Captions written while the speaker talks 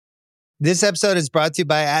This episode is brought to you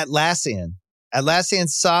by Atlassian. Atlassian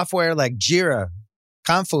software like Jira,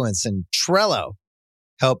 Confluence, and Trello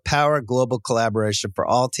help power global collaboration for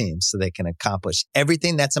all teams so they can accomplish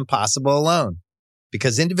everything that's impossible alone.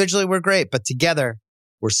 Because individually we're great, but together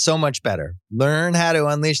we're so much better. Learn how to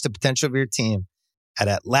unleash the potential of your team at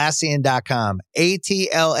Atlassian.com.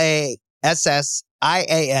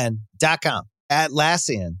 Atlassian.com.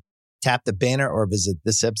 Atlassian. Tap the banner or visit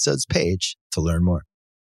this episode's page to learn more.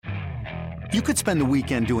 You could spend the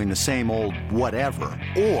weekend doing the same old whatever,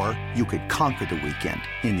 or you could conquer the weekend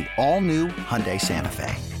in the all-new Hyundai Santa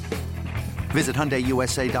Fe. Visit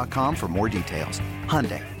HyundaiUSA.com for more details.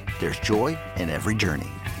 Hyundai, there's joy in every journey.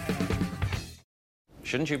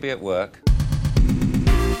 Shouldn't you be at work?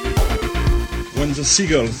 When the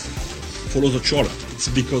seagulls follow the trawler, it's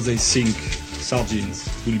because they think sardines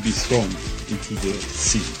will be thrown into the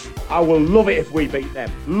sea. I will love it if we beat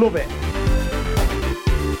them. Love it.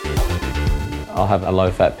 I'll have a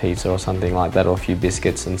low-fat pizza or something like that, or a few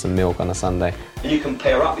biscuits and some milk on a Sunday. And you can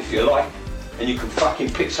pair up if you like, and you can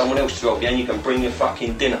fucking pick someone else to help you, and you can bring your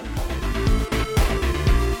fucking dinner. Oh,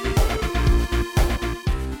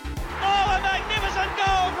 a magnificent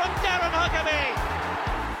goal from Darren Huckabee!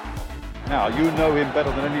 Now, you know him better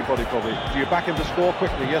than anybody probably. Do you back him to score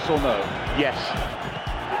quickly, yes or no? Yes.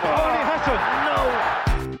 Oh, he hasn't! No!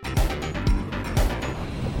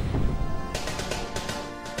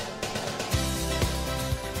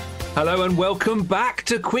 Hello and welcome back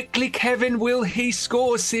to Quickly Kevin Will He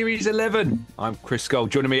Score Series 11. I'm Chris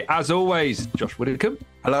Gold. Joining me as always, Josh Widdicombe.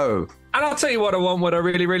 Hello. And I'll tell you what I want, what I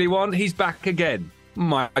really, really want. He's back again.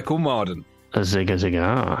 Michael Marden. A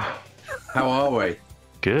zigga. How are we?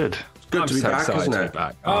 Good. It's good to be back, isn't it?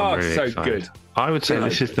 Oh, really so excited. good. I would say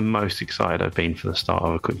this is the most excited I've been for the start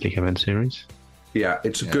of a Quickly Kevin series. Yeah,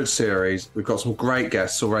 it's a good series. We've got some great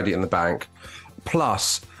guests already in the bank.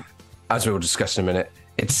 Plus, as we will discuss in a minute,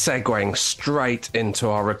 it's segueing straight into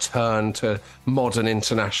our return to modern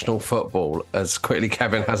international football as Quickly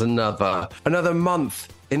Kevin has another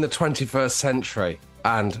month in the 21st century,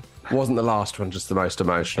 and wasn't the last one just the most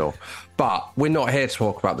emotional. But we're not here to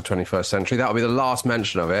talk about the 21st century. That'll be the last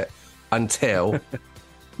mention of it until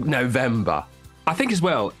November. I think as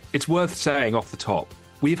well, it's worth saying off the top,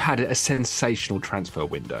 we've had a sensational transfer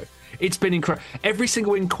window. It's been incredible. Every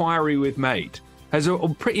single inquiry we've made has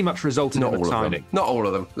pretty much resulted in a signing. Not all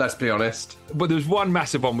of them, let's be honest. But there's one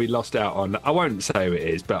massive one we lost out on. I won't say who it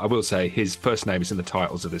is, but I will say his first name is in the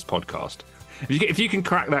titles of this podcast. If you can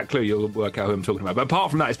crack that clue, you'll work out who I'm talking about. But apart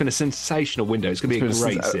from that, it's been a sensational window. It's going to be a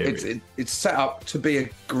great series. It's set up to be a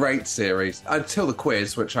great series. Until the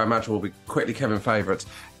quiz, which I imagine will be Quickly Kevin favourites,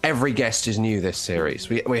 every guest is new this series.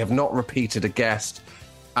 We have not repeated a guest.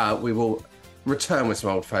 We will return with some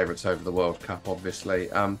old favourites over the World Cup, obviously.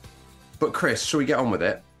 But Chris, shall we get on with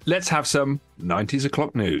it? Let's have some 90s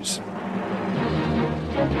o'clock news.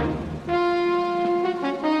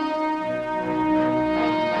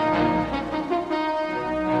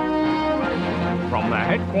 From the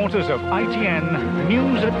headquarters of ITN,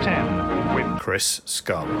 News at 10 with Chris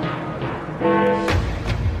Scull.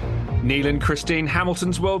 Neil and Christine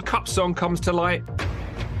Hamilton's World Cup song comes to light,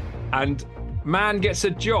 and man gets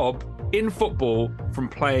a job in football from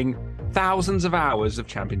playing thousands of hours of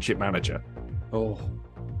Championship Manager. Oh,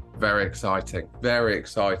 very exciting. Very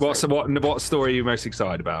exciting. What story are you most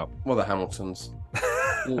excited about? Well, the Hamiltons.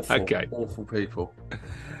 Awful people.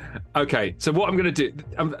 Okay, so what I'm going to do,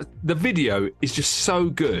 the video is just so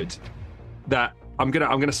good that I'm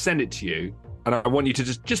going to send it to you, and I want you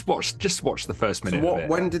to just watch the first minute of it.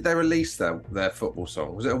 When did they release their football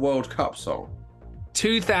song? Was it a World Cup song?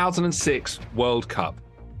 2006 World Cup.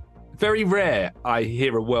 Very rare I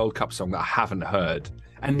hear a World Cup song that I haven't heard.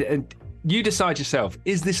 And you decide yourself,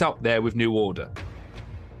 is this up there with New Order?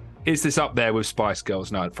 Is this up there with Spice Girls,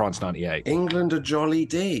 France 98? England a Jolly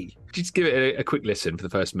D. Just give it a quick listen for the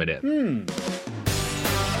first minute.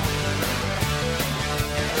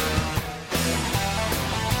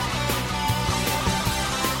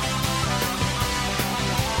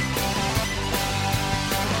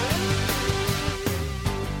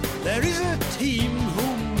 There is a team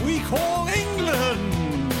whom we call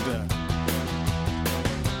England,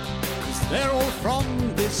 'cause they're all from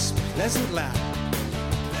this pleasant land.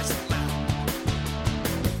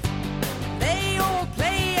 They all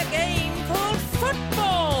play a game called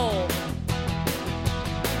football.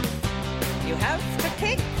 You have to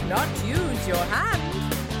kick, not use your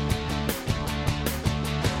hand.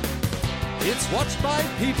 It's watched by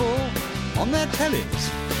people on their tellies.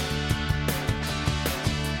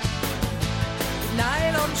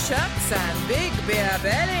 Nylon shirts and big beer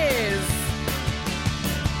bellies.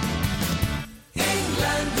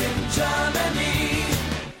 England. and in Germany.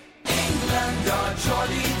 England are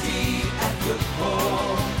Jolly D at the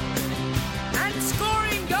core. And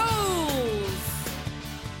scoring goals.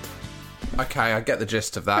 Okay, I get the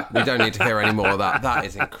gist of that. We don't need to hear any more of that. That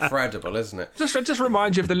is incredible, isn't it? Just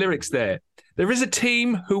remind you of the lyrics there. There is a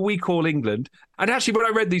team who we call England. And actually, when I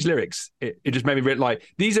read these lyrics, it just made me read, like,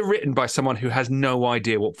 these are written by someone who has no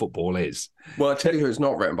idea what football is. Well, I'll tell you who it's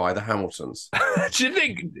not written by, the Hamiltons. Do you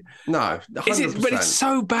think? No, 100%. But it's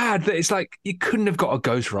so bad that it's like, you couldn't have got a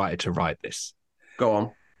ghostwriter to write this. Go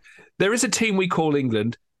on. There is a team we call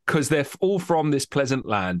England because they're all from this pleasant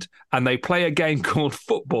land and they play a game called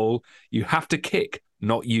football. You have to kick,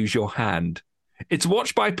 not use your hand. It's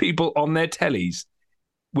watched by people on their tellies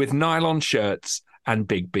with nylon shirts and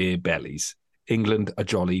big beer bellies. England are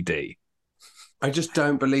Jolly D. I just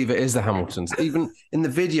don't believe it is the Hamiltons. Even in the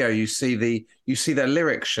video, you see their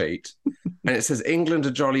lyric sheet, and it says England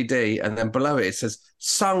are Jolly D, and then below it says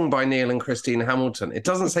sung by Neil and Christine Hamilton. It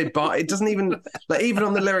doesn't say by. It doesn't even even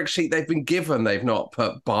on the lyric sheet they've been given, they've not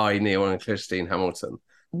put by Neil and Christine Hamilton.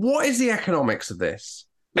 What is the economics of this?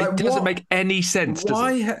 It doesn't make any sense.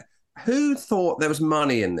 Why? Who thought there was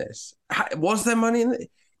money in this? Was there money in it?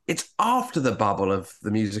 It's after the bubble of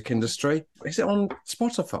the music industry. Is it on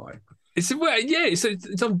Spotify? It's on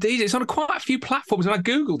Deezer. It's on quite a few platforms, and I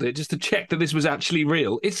googled it just to check that this was actually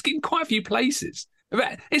real. It's in quite a few places.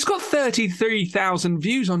 It's got 33,000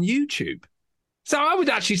 views on YouTube, so I would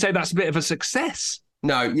actually say that's a bit of a success.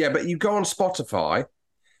 No, yeah, but you go on Spotify,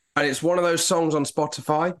 and it's one of those songs on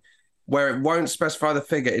Spotify where it won't specify the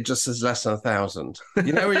figure; it just says less than 1,000.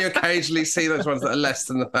 You know, when you occasionally see those ones that are less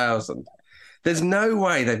than 1,000. There's no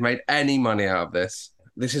way they've made any money out of this.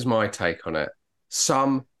 This is my take on it.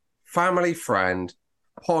 Some family friend,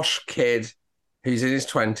 posh kid who's in his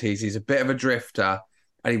 20s, he's a bit of a drifter,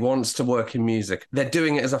 and he wants to work in music. They're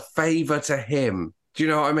doing it as a favour to him. Do you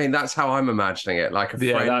know what I mean? That's how I'm imagining it. Like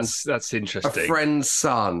that's interesting. A friend's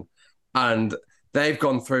son. And they've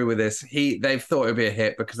gone through with this. They've thought it'd be a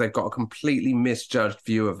hit because they've got a completely misjudged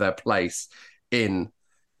view of their place in,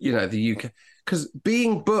 the UK. Because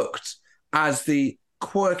being booked as the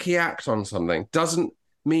quirky act on something doesn't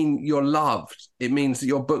mean you're loved. It means that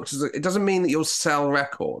you're booked it doesn't mean that you'll sell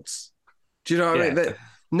records. Do you know what I mean?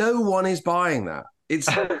 No one is buying that. It's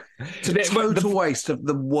a total waste of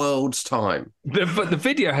the world's time. But the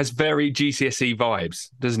video has very GCSE vibes,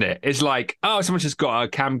 doesn't it? It's like, oh, someone just got a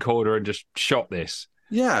camcorder and just shot this.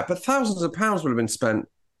 Yeah, but thousands of pounds would have been spent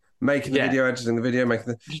making the video, editing the video,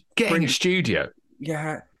 getting a studio.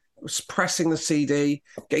 Yeah. Pressing the CD,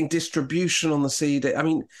 getting distribution on the CD. I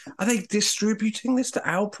mean, are they distributing this to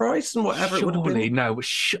our price and whatever it would have been? No,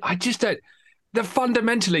 I just don't.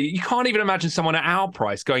 Fundamentally, you can't even imagine someone at our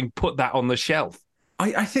price going, put that on the shelf.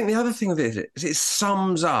 I think the other thing of it is it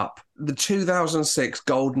sums up the 2006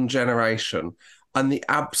 golden generation and the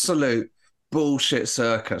absolute bullshit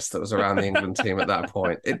circus that was around the England team at that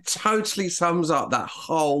point. It totally sums up that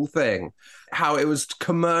whole thing. How it was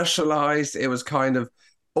commercialised, it was kind of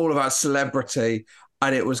all about celebrity,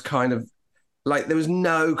 and it was kind of like there was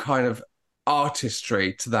no kind of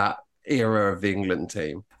artistry to that era of the England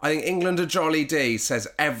team. I think England are Jolly D says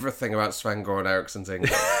everything about Sven-Göran Eriksson's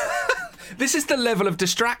England. This is the level of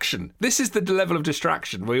distraction. This is the level of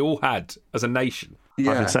distraction we all had as a nation.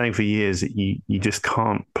 Yeah. I've been saying for years that you just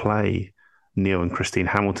can't play Neil and Christine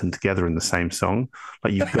Hamilton together in the same song.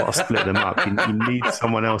 Like, you've got to split them up. You need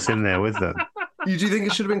someone else in there with them. Do you think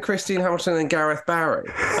it should have been Christine Hamilton and Gareth Barry?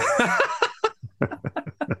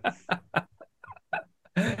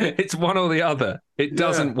 It's one or the other. It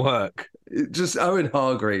doesn't work. Just Owen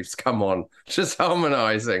Hargreaves, come on. Just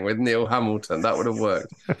harmonising with Neil Hamilton. That would have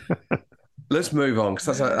worked. Let's move on,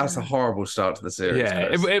 because that's a horrible start to the series.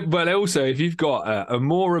 Yeah, but also, if you've got a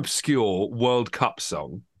more obscure World Cup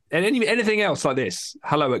song, and anything else like this,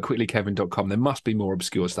 hello@quicklykevin.com. There must be more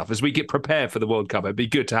obscure stuff. As we get prepared for the World Cup, it'd be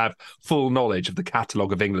good to have full knowledge of the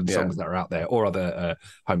catalogue of England songs that are out there, or other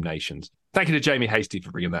home nations. Thank you to Jamie Hasty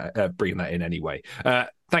for bringing that in anyway.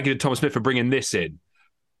 Thank you to Thomas Smith for bringing this in.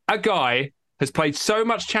 A guy has played so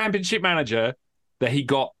much Championship Manager that he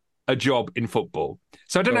got a job in football.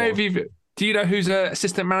 So I don't know if do you know who's an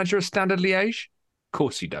assistant manager of Standard Liège? Of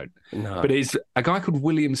course you don't. No. But it's a guy called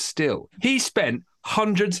William Still. He spent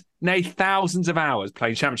hundreds, nay, thousands of hours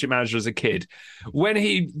playing Championship Manager as a kid. When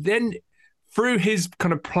he then, through his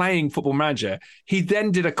kind of playing Football Manager, he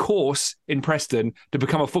then did a course in Preston to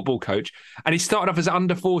become a football coach. And he started off as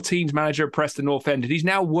under-14s manager at Preston North End. And he's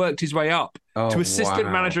now worked his way up to assistant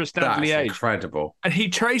manager of Standard Liège. That's incredible. And he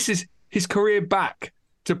traces his career back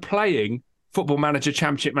to playing Football Manager,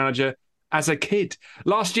 Championship Manager as a kid.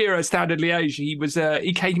 Last year at Standard Liège,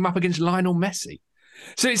 he came up against Lionel Messi.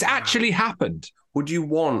 So it's actually happened. Would you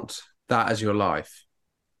want that as your life?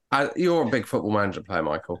 You're a big Football Manager player,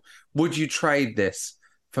 Michael. Would you trade this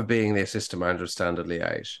for being the assistant manager of Standard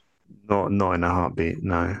Liège? Not in a heartbeat,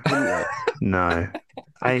 no. No.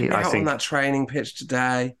 I think on that training pitch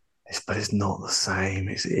today. But it's not the same.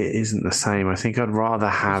 It isn't the same. I think I'd rather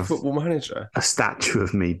have Football Manager, a statue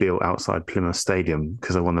of me built outside Plymouth Stadium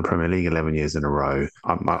because I won the Premier League 11 years in a row.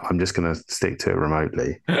 I'm just going to stick to it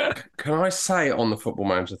remotely. Can I say on the Football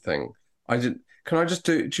Manager thing? Do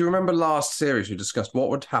you remember last series we discussed what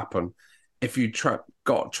would happen if you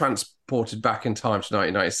got transported back in time to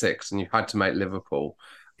 1996 and you had to make Liverpool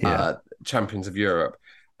champions of Europe?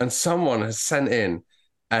 And someone has sent in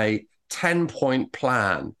a 10-point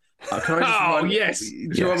plan. Can I just yes. Do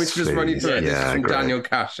you want me to just run you through it? This is from Daniel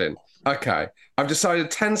Cashin. Okay. I've decided a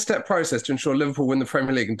 10-step process to ensure Liverpool win the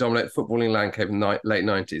Premier League and dominate the footballing landscape in the late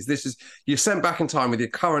 90s. You're sent back in time with your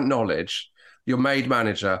current knowledge. You're made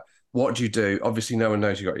manager. What do you do? Obviously, no one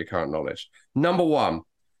knows you got your current knowledge. Number 1,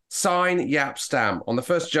 sign Jaap Stam. On the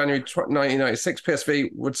 1st of January 1996, PSV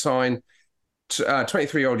would sign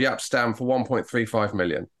 23-year-old Jaap Stam for 1.35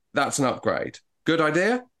 million. That's an upgrade. Good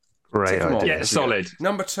idea? Great idea. Yeah, solid.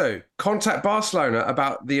 Number 2, contact Barcelona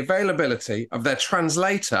about the availability of their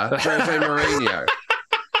translator, Jose Mourinho.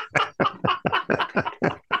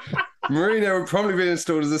 Mourinho would probably be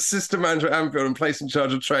installed as assistant manager at Anfield and placed in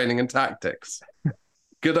charge of training and tactics.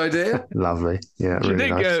 Good idea? Lovely. Yeah, Do you really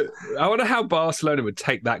think, nice. I wonder how Barcelona would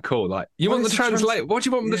take that call. Like, you want the translator? What do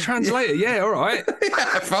you want from the translator? Yeah, all right.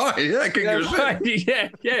 Yeah, fine. Yeah, good.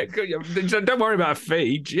 Don't worry about a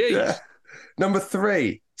fee. Jeez. Yeah. Number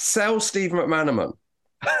 3, sell Steve McManaman.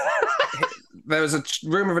 There was a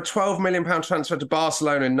rumour of a £12 million transfer to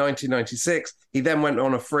Barcelona in 1996. He then went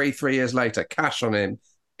on a free 3 years later. Cash on him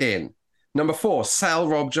in. Number 4, sell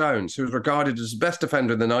Rob Jones, who was regarded as the best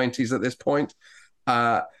defender in the 90s at this point.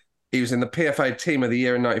 He was in the PFA Team of the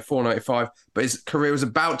Year in 94-95, but his career was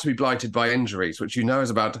about to be blighted by injuries, which you know is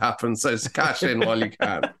about to happen, so cash in while you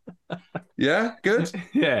can. Yeah? Good?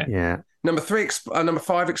 Yeah. Number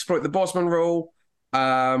 5, exploit the Bosman rule,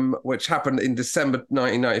 which happened in December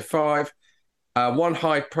 1995. One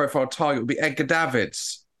high-profile target would be Edgar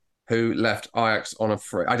Davids, who left Ajax on a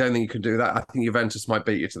free. I don't think you can do that. I think Juventus might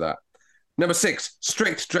beat you to that. Number 6,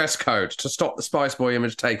 strict dress code to stop the Spice Boy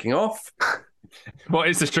image taking off. What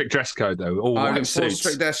is the strict dress code, though? All white suits?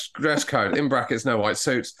 Strict dress code, in brackets, no white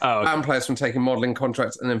suits. Ban players from taking modelling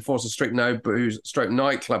contracts and enforce a strict no booze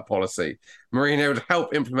nightclub policy. Mourinho would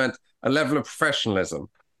help implement a level of professionalism.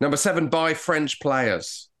 Number 7, buy French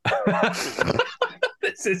players.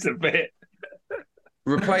 This is a bit...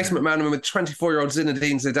 Replace McManaman with 24-year-old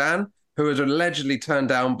Zinedine Zidane, who was allegedly turned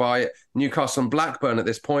down by Newcastle and Blackburn at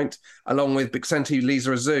this point, along with Bixente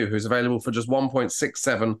Lizarazu, who's available for just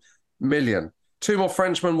 1.67 million. 2 more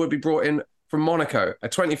Frenchmen would be brought in from Monaco, a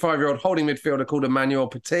 25-year-old holding midfielder called Emmanuel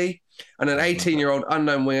Petit, and an 18-year-old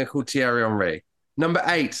unknown winger called Thierry Henry. Number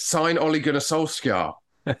 8, sign Ole Gunnar Solskjaer.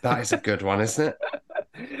 That is a good one, isn't it?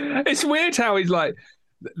 It's weird how he's like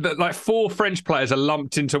 4 French players are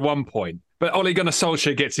lumped into 1 point, but Ole Gunnar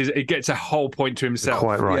Solskjaer gets a whole point to himself.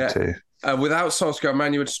 Quite right, too. Without Solskjaer,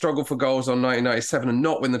 Man U would struggle for goals on 1997 and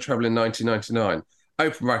not win the treble in 1999.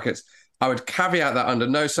 Open brackets. I would caveat that under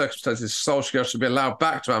no circumstances Solskjaer should be allowed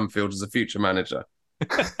back to Anfield as a future manager.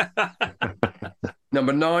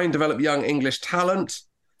 Number 9, develop young English talent.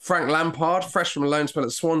 Frank Lampard, fresh from a loan spell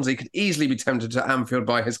at Swansea, could easily be tempted to Anfield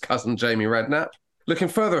by his cousin Jamie Redknapp. Looking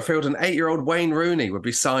further afield, an 8-year-old Wayne Rooney would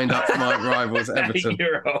be signed up for my rivals Everton.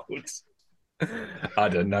 8-year-old. I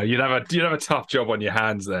don't know. You'd have a tough job on your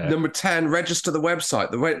hands there. Number 10, register the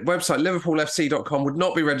website. The website liverpoolfc.com would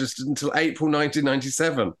not be registered until April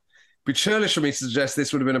 1997. It'd be churlish for me to suggest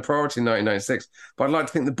this would have been a priority in 1996, but I'd like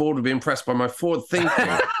to think the board would be impressed by my forward thinking.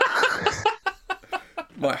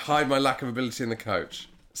 Might hide my lack of ability in the coach.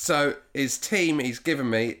 So his team he's given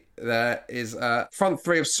me there is front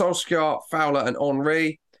 3 of Solskjaer, Fowler and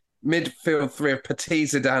Henry, midfield 3 of Petit,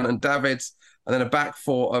 Zidane and Davids, and then a back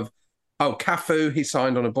 4 of Cafu, he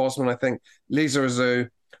signed on a Bosman, I think, Lizarazu,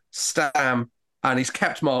 Stam, and he's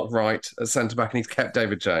kept Mark Wright at centre-back and he's kept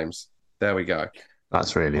David James. There we go.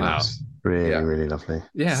 That's really nice. Really lovely.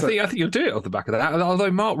 Yeah, so, I think you'll do it off the back of that,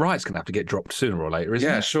 although Mark Wright's going to have to get dropped sooner or later, isn't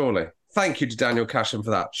he? Yeah, surely. Thank you to Daniel Cashin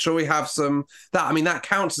for that. Shall we have some... that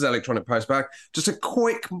counts as electronic postbag. Just a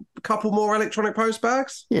quick couple more electronic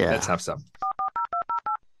postbags? Yeah. Let's have some.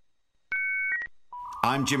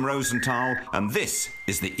 I'm Jim Rosenthal, and this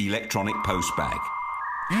is the electronic postbag.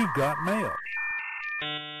 You've got mail.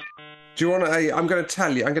 Do you want to... I'm going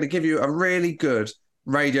to give you a really good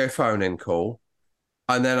radio phone-in call,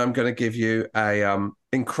 and then I'm going to give you a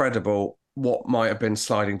incredible what might have been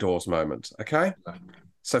sliding doors moment, okay?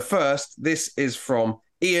 So first, this is from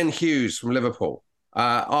Ian Hughes from Liverpool.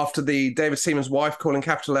 After the David Seaman's wife calling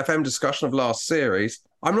Capital FM discussion of last series,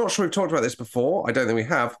 I'm not sure we've talked about this before. I don't think we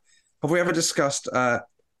have. Have we ever discussed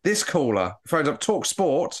this caller phoned up Talk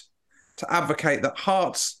Sport to advocate that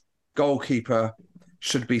Hearts goalkeeper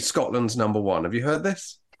should be Scotland's number one? Have you heard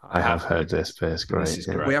this? I have heard this, but it's great. This is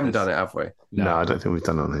great. We haven't done it, have we? No, I don't think we've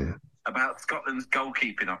done it on here. About Scotland's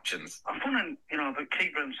goalkeeping options. I'm wondering, about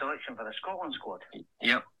Craig Brown's selection for the Scotland squad.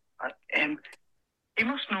 Yep. He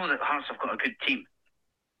must know that Hearts have got a good team.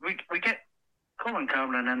 We get Colin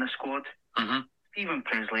Cameron in the squad, Stephen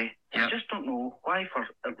Presley. Yep. I just don't know why for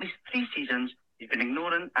at least 3 seasons he's been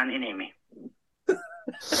ignoring Antoniemi.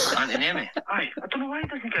 Antoniemi? Aye, I don't know why he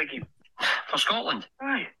doesn't get a game. For Scotland?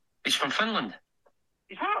 Aye. He's from Finland.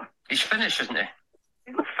 He's what? He's Finnish, isn't he?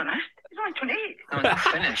 He's not finished. He's only 28. No, not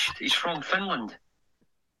finished. He's from Finland.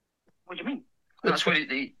 What do you mean? That's where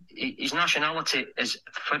his nationality is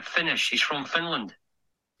Finnish. He's from Finland.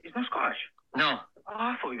 He's not Scottish? No. Oh,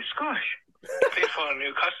 I thought he was Scottish. Plays for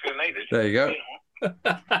Newcastle United. There you go.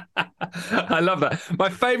 I love that. My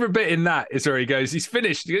favourite bit in that is where he goes, he's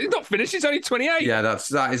finished. He's not finished, he's only 28. Yeah,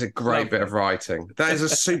 that is a great bit of writing. That is a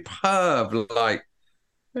superb,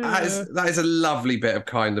 that is a lovely bit of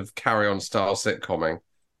kind of carry-on style sitcomming.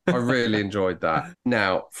 I really enjoyed that.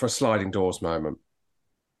 Now, for a sliding doors moment.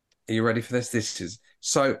 Are you ready for this?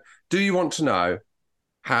 So, do you want to know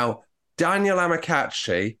how Daniel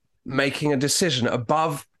Amokachi making a decision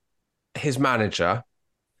above his manager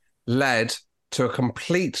led to a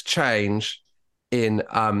complete change in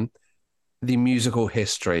the musical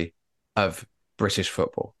history of British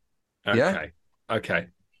football? Okay. Yeah? Okay.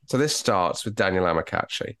 So this starts with Daniel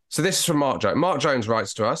Amokachi. So this is from Mark Jones. Mark Jones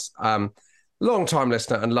writes to us, long-time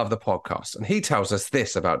listener and love the podcast. And he tells us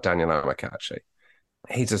this about Daniel Amokachi.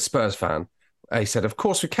 He's a Spurs fan. He said, of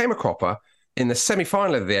course, we came a cropper in the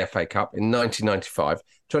semi-final of the FA Cup in 1995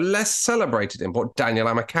 to a less celebrated import, Daniel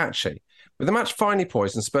Amokachi. With the match finally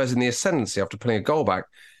poised and Spurs in the ascendancy after pulling a goal back,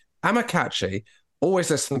 Amokachi,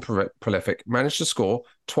 always less than prolific, managed to score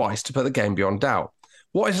twice to put the game beyond doubt.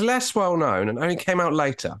 What is less well known and only came out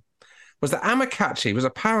later was that Amokachi was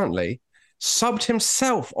apparently subbed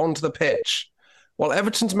himself onto the pitch while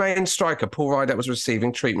Everton's main striker, Paul Rideout, was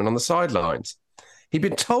receiving treatment on the sidelines. He'd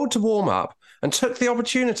been told to warm up and took the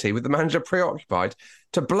opportunity, with the manager preoccupied,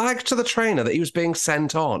 to blag to the trainer that he was being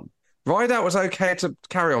sent on. Rideout was okay to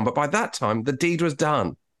carry on, but by that time, the deed was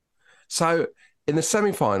done. So, in the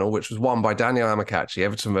semi-final, which was won by Daniel Amokachi,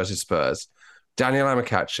 Everton versus Spurs, Daniel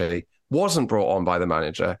Amokachi wasn't brought on by the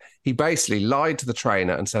manager. He basically lied to the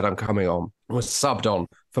trainer and said, I'm coming on, and was subbed on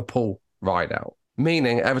for Paul Rideout,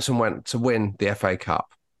 meaning Everton went to win the FA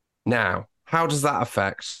Cup. Now, how does that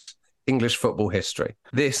affect English football history?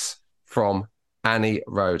 This from Annie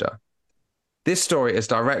Roeder. This story is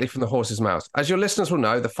directly from the horse's mouth. As your listeners will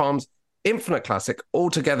know, the Farm's infinite classic, All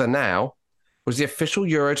Together Now, was the official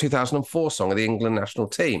Euro 2004 song of the England national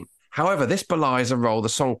team. However, this belies a role the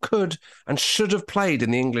song could and should have played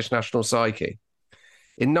in the English national psyche.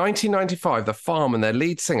 In 1995, the Farm and their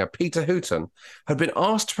lead singer, Peter Hooton, had been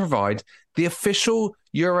asked to provide the official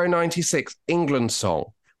Euro 96 England song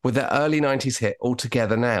with their early 90s hit, All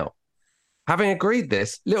Together Now. Having agreed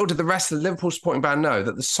this, little did the rest of the Liverpool supporting band know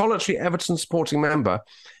that the solitary Everton supporting member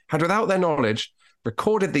had, without their knowledge,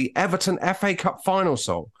 recorded the Everton FA Cup final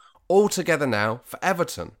song, All Together Now, for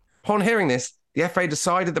Everton. Upon hearing this, the FA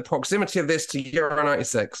decided the proximity of this to Euro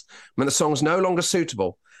 96 meant the song was no longer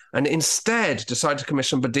suitable, and instead decided to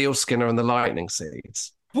commission Baddiel, Skinner and the Lightning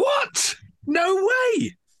Seeds. What? No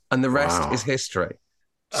way! And the rest is history.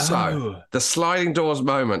 So, the sliding doors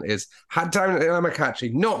moment is, had Daniel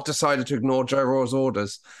Amokachi not decided to ignore Joe Royle's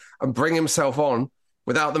orders and bring himself on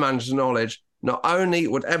without the manager's knowledge, not only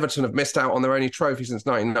would Everton have missed out on their only trophy since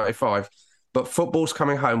 1995, but football's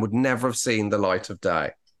coming home would never have seen the light of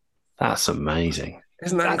day. That's amazing.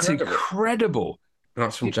 Isn't that That's incredible?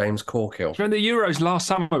 That's from James Corkill. During the Euros last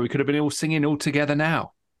summer, we could have been all singing All Together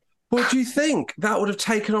Now. Well, do you think that would have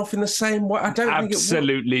taken off in the same way? I don't think it would.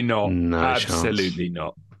 Absolutely not. No Absolutely chance.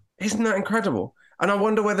 not. Isn't that incredible? And I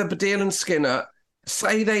wonder whether Baddiel and Skinner,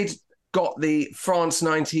 say they'd got the France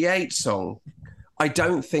 98 song, I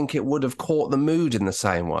don't think it would have caught the mood in the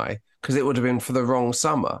same way, because it would have been for the wrong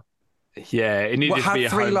summer. Yeah, it needed to be a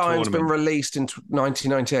home Had Three Lions tournament. been released in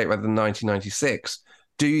 1998 rather than 1996,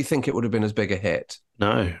 do you think it would have been as big a hit?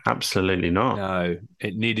 No, absolutely not. No,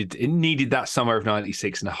 it needed that summer of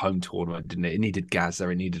 96 in a home tournament, didn't it? It needed Gaza,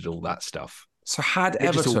 it needed all that stuff. So had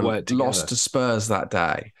It just all Everton worked together. lost to Spurs that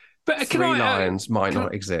day, But Three Lions might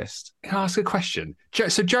not exist. Can I ask a question?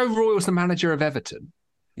 So Joe Royle's the manager of Everton.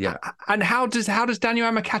 Yeah. And how does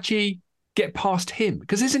Daniel Amokachi get past him?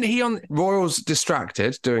 Because isn't he on... Royal's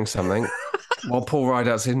distracted doing something while Paul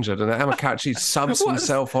Rideout's injured, and Amokachi subs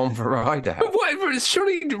himself on for Rideout. But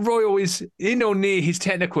surely Royal is in or near his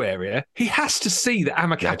technical area. He has to see that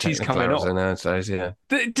Amokachi's coming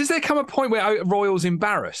on. Does there come a point where Royal's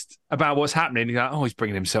embarrassed about what's happening? He's like, he's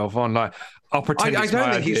bringing himself on. Like, I'll pretend I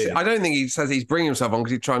don't think he says he's bringing himself on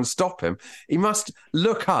because he's trying to stop him. He must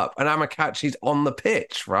look up and Amokachi's on the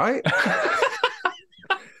pitch, right?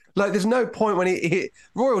 Like, there's no point when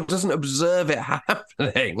Royal doesn't observe it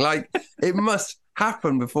happening. Like, it must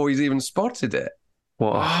happen before he's even spotted it.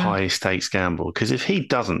 What a high-stakes gamble. Because if he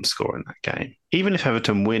doesn't score in that game, even if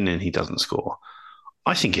Everton win and he doesn't score,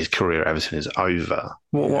 I think his career at Everton is over.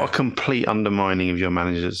 What a complete undermining of your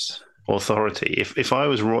manager's authority. If I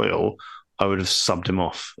was Royal, I would have subbed him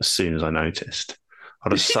off as soon as I noticed.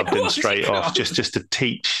 I'd have subbed him straight off just to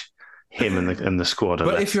teach him and the squad.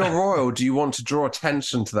 But if you're Royal, do you want to draw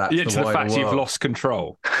attention to that? Yeah, to the fact you've lost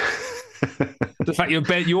control. The fact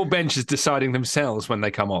your bench is deciding themselves when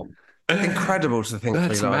they come on. Incredible to think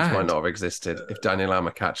That's 3 lines mad. might not have existed if Daniel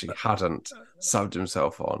Amokachi hadn't subbed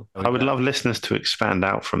himself on. I would love listeners to expand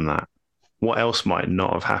out from that. What else might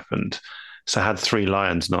not have happened? So had 3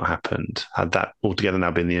 Lions not happened, had that altogether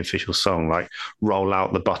now been the official song, like roll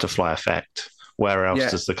out the butterfly effect. Where else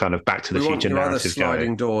does the kind of Back to the Future narrative go?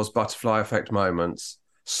 Sliding doors, butterfly effect moments.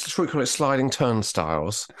 Should we call it sliding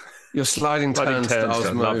turnstiles? Your sliding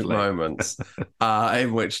turnstiles moments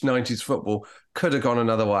in which 90s football could have gone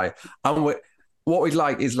another way. And what we'd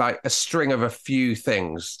like is like a string of a few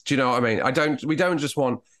things. Do you know what I mean? We don't just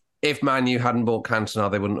want, if Man U hadn't bought Cantona,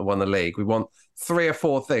 they wouldn't have won the league. We want 3 or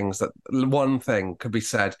 4 things that one thing could be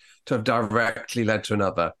said to have directly led to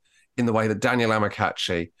another in the way that Daniel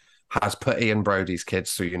Amokachi has put Ian Brody's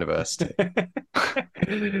kids through university.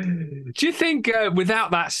 Do you think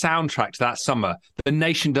without that soundtrack to that summer, the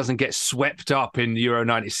nation doesn't get swept up in Euro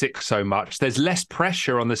 96 so much? There's less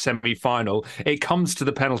pressure on the semi-final. It comes to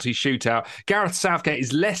the penalty shootout. Gareth Southgate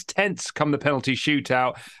is less tense come the penalty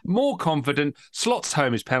shootout, more confident, slots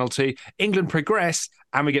home his penalty, England progress,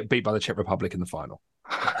 and we get beat by the Czech Republic in the final.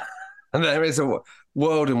 And there is a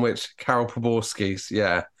world in which Karol Poborski's,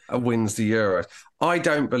 wins the Euros. I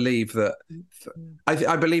don't believe that.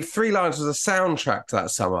 I believe 3 Lions was a soundtrack to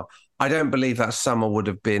that summer. I don't believe that summer would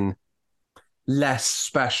have been less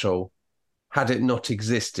special had it not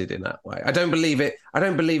existed in that way. I don't believe it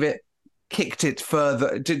kicked it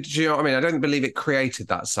further. Do you know what I mean? I don't believe it created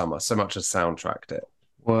that summer so much as soundtracked it.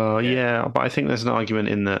 Well, yeah, but I think there's an argument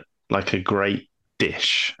in that, like a great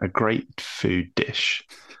food dish.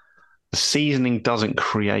 The seasoning doesn't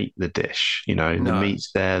create the dish, the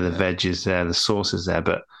meat's there, the veg is there, the sauce is there,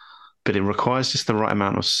 but it requires just the right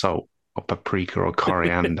amount of salt or paprika or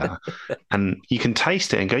coriander. And you can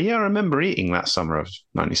taste it and go, yeah, I remember eating that summer of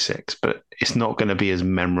 96, but it's not going to be as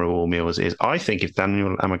memorable a meal as it is. I think if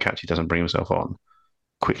Daniel Amokachi doesn't bring himself on,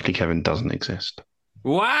 Quickly Kevin doesn't exist.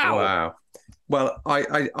 Wow. Well,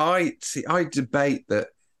 I debate that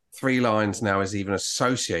 3 Lions now is even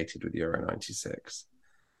associated with Euro 96.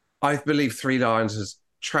 I believe 3 Lions has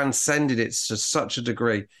transcended it to such a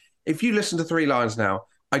degree. If you listen to 3 Lions now,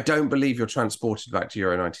 I don't believe you're transported back to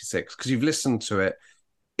Euro 96 because you've listened to it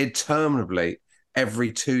interminably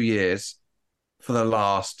every 2 years for the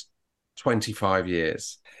last 25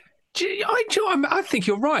 years. I think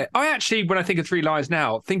you're right. I actually, when I think of 3 Lions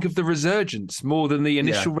now, think of the resurgence more than the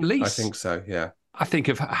initial release. I think so, yeah. I think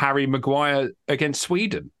of Harry Maguire against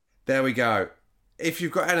Sweden. There we go. If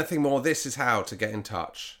you've got anything more, this is how to get in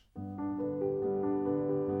touch.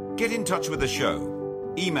 Get in touch with the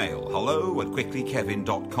show. Email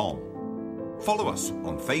hello@quicklykevin.com. Follow us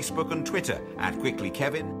on Facebook and Twitter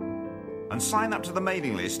 @quicklykevin and sign up to the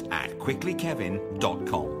mailing list at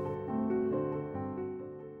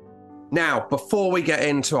quicklykevin.com. Now, before we get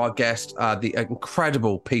into our guest, the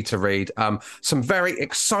incredible Peter Reid, some very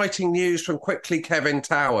exciting news from Quickly Kevin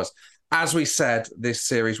Towers. As we said, this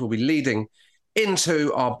series will be leading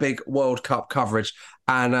into our big World Cup coverage.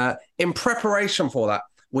 And in preparation for that,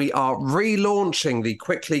 we are relaunching the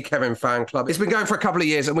Quickly Kevin fan club. It's been going for a couple of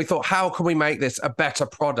years and we thought, how can we make this a better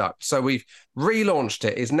product? So we've relaunched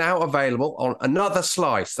it. It's now available on Another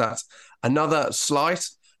Slice. That's Another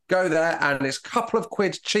Slice. Go there and it's a couple of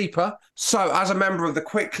quid cheaper. So as a member of the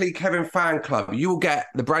Quickly Kevin fan club, you will get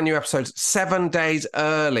the brand new episodes 7 days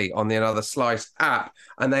early on the Another Slice app.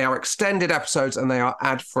 And they are extended episodes and they are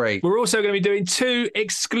ad-free. We're also going to be doing 2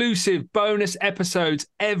 exclusive bonus episodes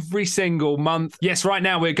every single month. Yes, right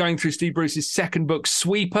now we're going through Steve Bruce's second book,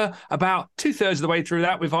 Sweeper, about 2/3 of the way through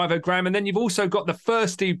that with Ivo Graham. And then you've also got the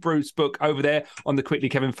first Steve Bruce book over there on the Quickly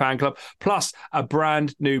Kevin fan club, plus a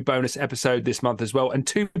brand new bonus episode this month as well. And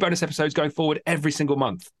 2 bonus episodes going forward every single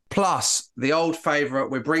month. Plus, the old favourite,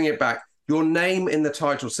 we're bringing it back. Your name in the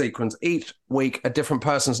title sequence. Each week, a different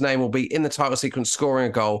person's name will be in the title sequence scoring a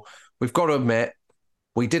goal. We've got to admit,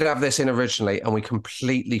 we did have this in originally and we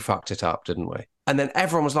completely fucked it up, didn't we? And then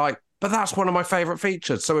everyone was like, but that's one of my favourite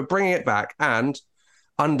features. So we're bringing it back. And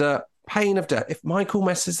under pain of death, if Michael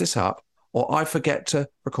messes this up, or I forget to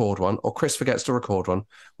record one, or Chris forgets to record one,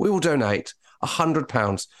 we will donate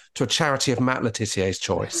 £100 to a charity of Matt Letizier's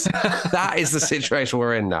choice. That is the situation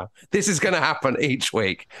we're in now. This is going to happen each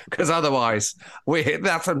week, because otherwise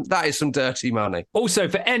that is some dirty money. Also,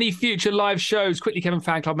 for any future live shows, Quickly Kevin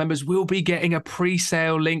fan club members will be getting a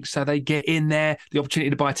pre-sale link, so they get in there, the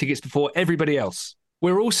opportunity to buy tickets before everybody else.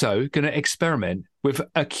 We're also going to experiment with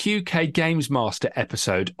a QK Games Master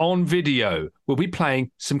episode on video. We'll be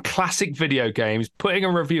playing some classic video games, putting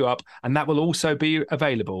a review up, and that will also be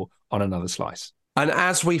available on Another Slice. And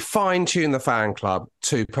as we fine-tune the fan club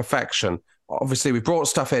to perfection, obviously we brought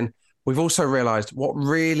stuff in. We've also realised what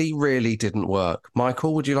really, really didn't work.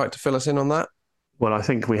 Michael, would you like to fill us in on that? Well, I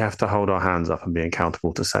think we have to hold our hands up and be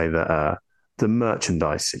accountable to say that the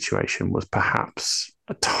merchandise situation was perhaps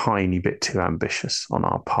a tiny bit too ambitious on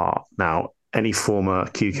our part. Now, any former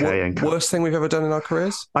QK and worst thing we've ever done in our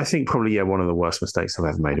careers? I think probably, one of the worst mistakes I've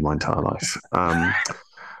ever made in my entire life.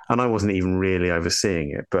 And I wasn't even really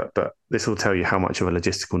overseeing it, but this will tell you how much of a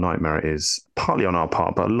logistical nightmare it is, partly on our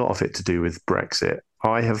part, but a lot of it to do with Brexit.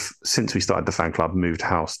 I have, since we started the fan club, moved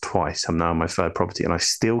house twice. I'm now on my third property, and I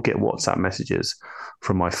still get WhatsApp messages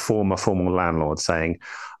from my former landlord saying,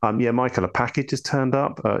 Michael, a package has turned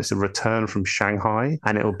up. It's a return from Shanghai,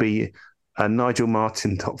 and it'll be a Nigel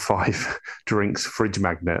Martin top 5 drinks fridge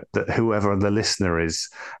magnet that whoever the listener is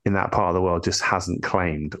in that part of the world just hasn't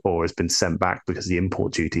claimed or has been sent back because the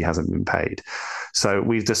import duty hasn't been paid. So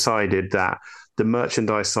we've decided that the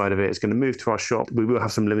merchandise side of it is going to move to our shop. We will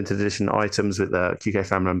have some limited edition items with the QK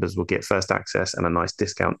fan members will get first access and a nice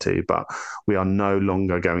discount too, but we are no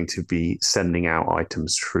longer going to be sending out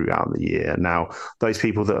items throughout the year. Now, those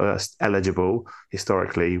people that are eligible,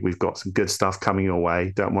 historically, we've got some good stuff coming your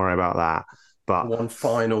way. Don't worry about that. But one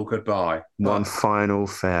final goodbye. One final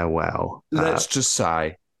farewell. Let's just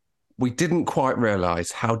say we didn't quite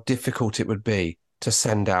realise how difficult it would be to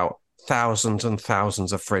send out thousands and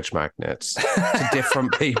thousands of fridge magnets to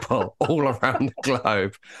different people all around the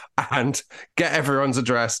globe and get everyone's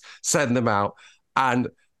address, send them out. And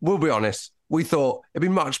we'll be honest, we thought it'd be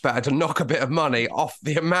much better to knock a bit of money off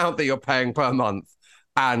the amount that you're paying per month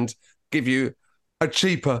and give you a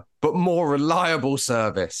cheaper but more reliable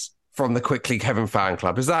service from the Quickly Kevin fan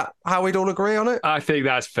club. Is that how we'd all agree on it? I think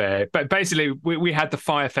that's fair. But basically, we had the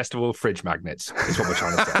Fire Festival fridge magnets, is what we're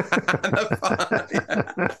trying to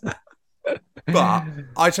say. But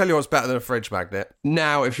I tell you what's better than a fridge magnet.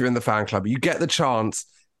 Now, if you're in the fan club, you get the chance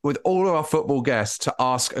with all of our football guests to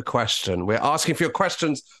ask a question. We're asking for your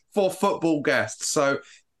questions for football guests. So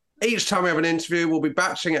each time we have an interview, we'll be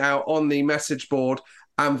batching it out on the message board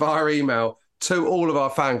and via email to all of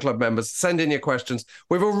our fan club members. Send in your questions.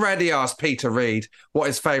 We've already asked Peter Reid what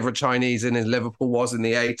his favourite Chinese in Liverpool was in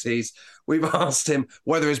the 80s. We've asked him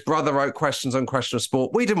whether his brother wrote questions on Question of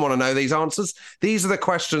Sport. We didn't want to know these answers. These are the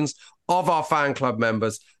questions of our fan club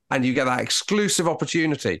members, and you get that exclusive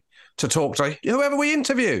opportunity to talk to whoever we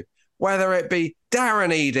interview, whether it be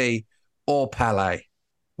Darren Eadie or Pele.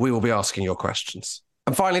 We will be asking your questions.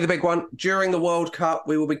 And finally, the big one, during the World Cup,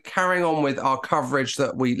 we will be carrying on with our coverage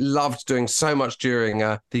that we loved doing so much during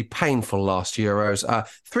the painful last Euros.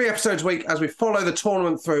 3 episodes a week as we follow the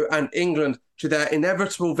tournament through and England to their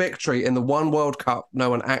inevitable victory in the one World Cup no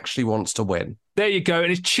one actually wants to win. There you go. And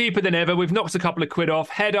it's cheaper than ever. We've knocked a couple of quid off.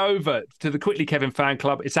 Head over to the Quickly Kevin fan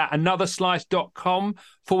club. It's at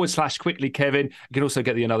anotherslice.com/Quickly Kevin. You can also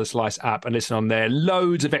get the Another Slice app and listen on there.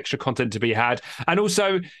 Loads of extra content to be had. And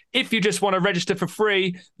also, if you just want to register for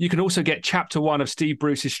free, you can also get Chapter 1 of Steve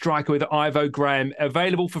Bruce's Striker with Ivo Graham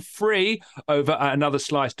available for free over at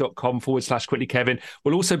anotherslice.com/Quickly Kevin.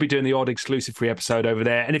 We'll also be doing the odd exclusive free episode over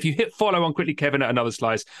there. And if you hit follow on Quickly Kevin at Another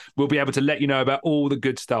Slice, we'll be able to let you know about all the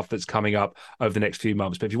good stuff that's coming up over the next few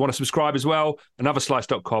months. But if you want to subscribe as well,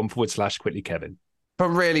 anotherslice.com/Quickly Kevin. But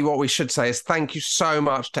really what we should say is thank you so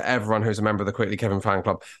much to everyone who's a member of the Quickly Kevin fan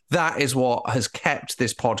club. That is what has kept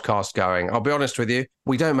this podcast going. I'll be honest with you,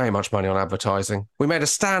 we don't make much money on advertising. We made a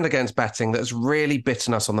stand against betting that's really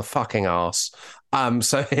bitten us on the fucking arse.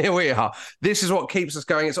 So here we are. This is what keeps us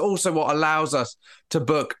going. It's also what allows us to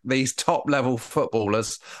book these top-level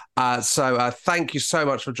footballers. So thank you so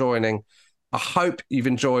much for joining. I hope you've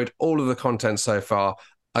enjoyed all of the content so far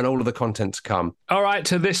and all of the content to come. All right,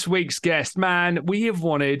 to this week's guest. Man, we have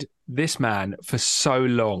wanted this man for so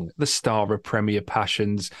long. The star of Premier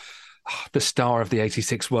Passions, the star of the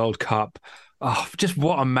 86 World Cup. Oh, just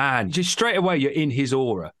what a man. Just straight away, you're in his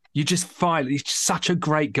aura. You just find he's such a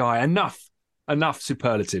great guy. Enough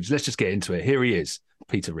superlatives. Let's just get into it. Here he is,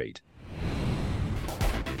 Peter Reid.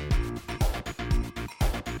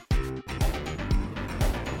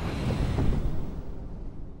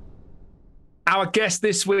 Our guest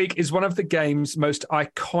this week is one of the game's most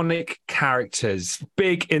iconic characters.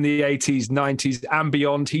 Big in the 80s, 90s and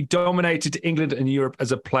beyond. He dominated England and Europe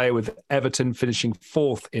as a player with Everton, finishing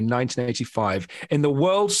 4th in 1985 in the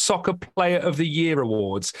World Soccer Player of the Year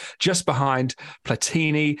Awards, just behind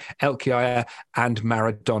Platini, Elchiaia and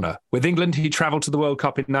Maradona. With England, he travelled to the World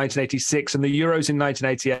Cup in 1986 and the Euros in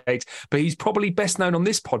 1988, but he's probably best known on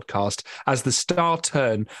this podcast as the star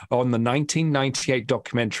turn on the 1998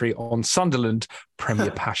 documentary on Sunderland,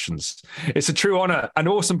 Premier Passions. It's a true honour, an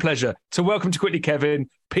awesome pleasure to welcome to Quickly Kevin,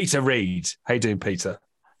 Peter Reid. How you doing, Peter?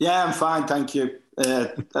 Yeah, I'm fine, thank you.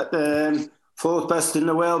 4th best in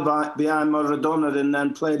the world behind Maradona, and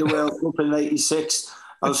then played the World Cup in 86.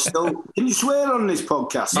 I was still... Can you swear on this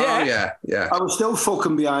podcast? Yeah. I was still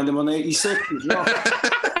fucking behind him on 86 as well.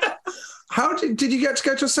 How did you get to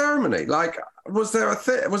go to a ceremony? Like, was there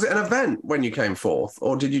was it an event when you came 4th,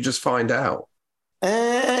 or did you just find out?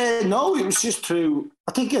 No, it was just through.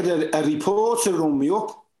 I think a reporter rung me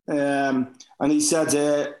up, and he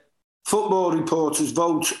said, "Football reporters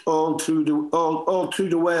vote all through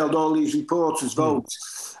the world. All these reporters vote,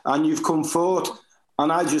 and you've come 4th."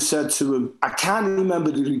 And I just said to him, I can't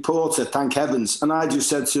remember the reporter, thank heavens. And I just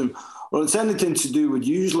said to him, "Well, it's anything to do with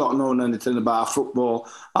you lot knowing anything about football.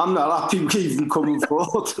 I'm not happy with even coming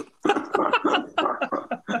 4th."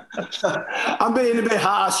 I'm being a bit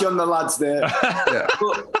harsh on the lads there. Yeah.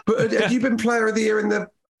 But have you been Player of the Year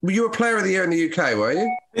you were Player of the Year in the UK, were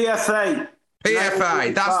you? PFA.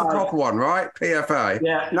 PFA, that's the proper one, right? PFA.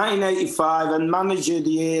 Yeah, 1985, and Manager of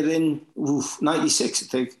the Year in 96, I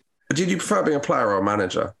think. But did you prefer being a player or a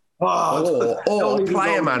manager? Or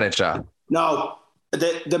player manager? No.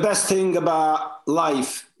 The best thing about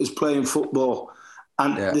life is playing football.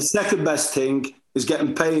 And the second best thing is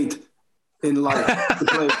getting paid in life to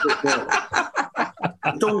play football.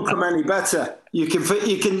 It don't come any better. You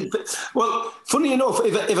can. Well, funny enough,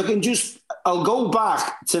 if I can just, I'll go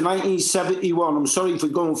back to 1971. I'm sorry for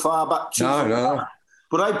going far back. No.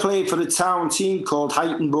 But I played for a town team called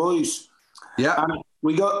Highton Boys. Yeah. And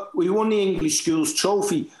we won the English Schools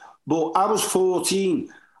Trophy. But I was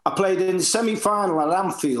 14. I played in the semi-final at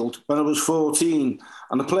Anfield when I was 14,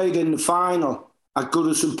 and I played in the final at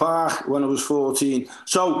Goodison Park when I was 14.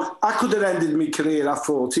 So I could have ended my career at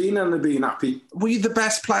 14 and have been happy. Were you the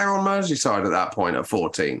best player on Merseyside at that point at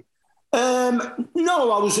 14?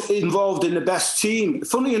 No, I was involved in the best team.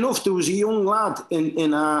 Funny enough, there was a young lad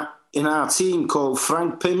in our team called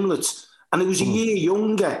Frank Pimlett, and he was a year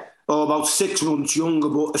younger, or about 6 months younger,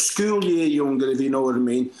 but a school year younger, if you know what I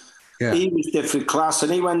mean. Yeah. He was different class,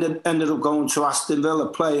 and he ended up going to Aston Villa,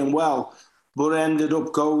 playing well, but ended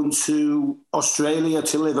up going to Australia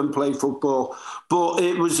to live and play football. But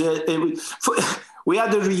we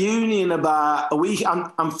had a reunion about a week,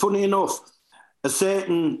 and funny enough, a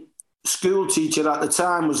certain school teacher at the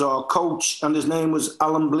time was our coach, and his name was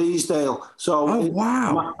Alan Bleasdale. So,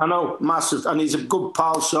 wow. I know, massive, and he's a good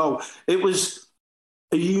pal. So it was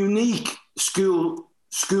a unique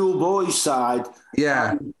schoolboy side.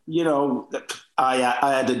 Yeah. You know, I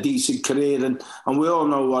had a decent career, and we all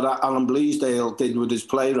know what Alan Bleasdale did with his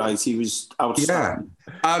playwright. He was outstanding.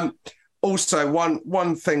 Yeah. Also,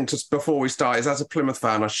 one thing just before we start is, as a Plymouth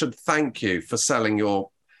fan, I should thank you for selling your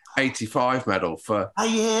 85 medal for...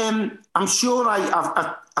 I'm sure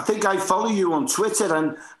I think I follow you on Twitter,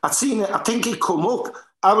 and I've seen it. I think it come up.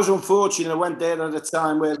 I was unfortunate. I went there at a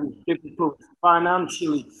time where it was difficult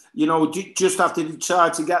financially, you know, just after they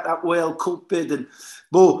tried to get that World Cup bid.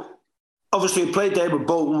 But obviously I played there with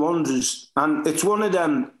Bolton Wanderers, and it's one of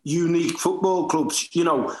them unique football clubs, you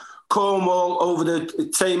know, Cornwall, over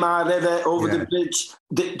the Tamar River, over the bridge.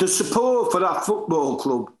 The support for that football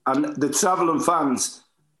club and the travelling fans...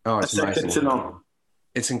 Oh, it's amazing. To know.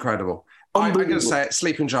 It's incredible. I'm going to say it,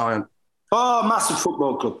 Sleeping Giant. Oh, massive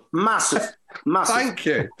football club. Massive.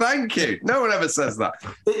 Massive. Thank you. No one ever says that.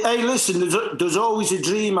 Hey, listen, there's always a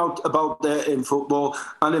dream about there in football,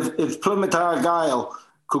 and if Plymouth Argyle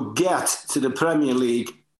could get to the Premier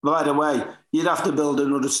League, by the way, you'd have to build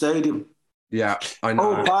another stadium. Yeah, I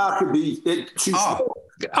know. Oh, Park could be too small.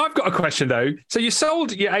 I've got a question, though. So you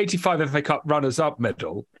sold your 85 FA Cup runners-up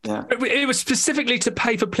medal. Yeah. It was specifically to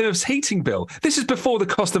pay for Plymouth's heating bill. This is before the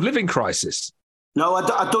cost of living crisis. No,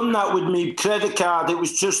 I done that with my credit card. It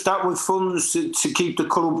was just that with funds to keep the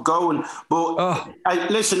club going. But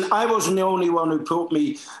listen, I wasn't the only one who put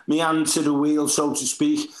me hand to the wheel, so to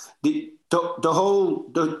speak. The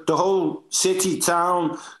whole city,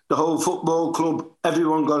 town, the whole football club,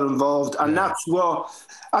 everyone got involved, and that's what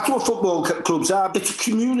football clubs are. It's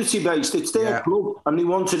community based. It's their club, and they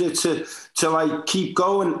wanted it to like keep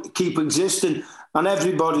going, keep existing, and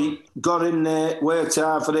everybody got in there, worked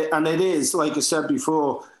hard for it, and it is, like I said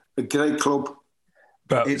before, a great club.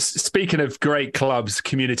 But speaking of great clubs,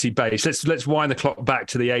 community-based, let's wind the clock back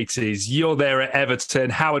to the 80s. You're there at Everton,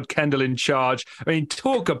 Howard Kendall in charge. I mean,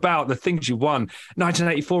 talk about the things you won.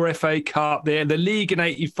 1984 FA Cup, the league in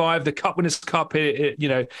 85, the Cup Winners' Cup,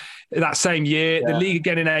 that same year, the league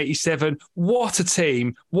again in 87. What a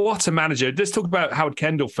team, what a manager. Let's talk about Howard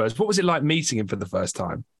Kendall first. What was it like meeting him for the first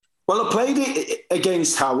time? Well, I played it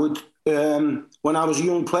against Howard when I was a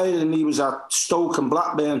young player, and he was at Stoke and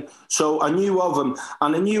Blackburn, so I knew of him,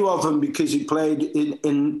 and I knew of him because he played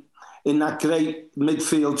in that great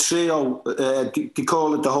midfield trio. They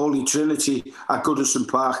call it the Holy Trinity at Goodison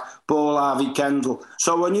Park: Ball, Harvey, Kendall.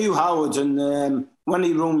 So I knew Howard, and when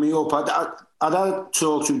he rung me up, I'd had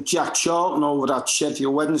talked to Jack Charlton over at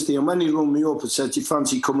Sheffield Wednesday, and when he rung me up and said, "Do you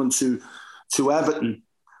fancy coming to Everton?"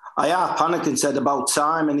 I half panicked and said, "About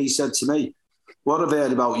time," and he said to me, "What I've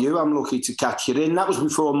heard about you, I'm lucky to catch you in." That was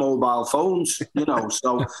before mobile phones,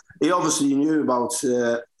 so he obviously knew about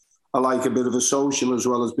I like a bit of a social as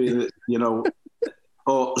well as being,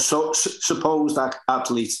 or supposed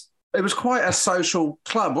athlete. It was quite a social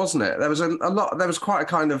club, wasn't it? There was a lot. There was quite a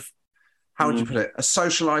kind of, how would you put it, a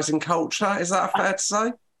socialising culture. Is that fair to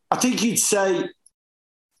say? I think you'd say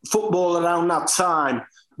football around that time,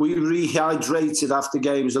 we rehydrated after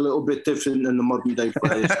games a little bit different than the modern day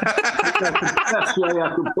players. That's the way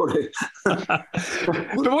I could put it.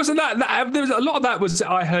 But wasn't that there was a lot of that was,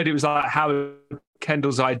 I heard it was like Howard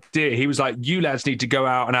Kendall's idea. He was like, "You lads need to go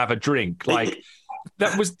out and have a drink." Like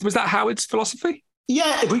that was that Howard's philosophy?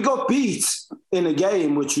 Yeah, if we got beat in a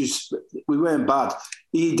game, which was, we weren't bad,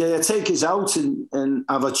 he'd take us out and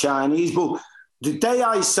have a Chinese. But the day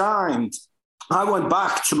I signed, I went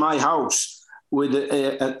back to my house with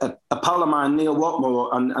a pal of mine, Neil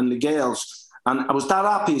Watmore, and the girls, and I was that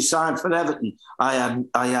happy he signed for Everton. I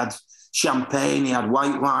had champagne, he had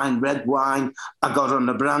white wine, red wine. I got on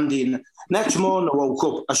the brandy. And next morning I woke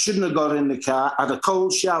up. I shouldn't have got in the car. I had a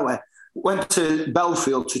cold shower, went to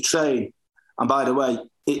Belfield to train. And by the way,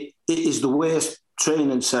 it is the worst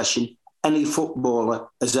training session any footballer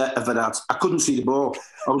has ever had. I couldn't see the ball.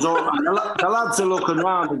 I was all, the lads are looking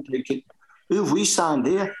around and thinking, "Who have we signed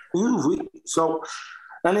here? Who have we?" So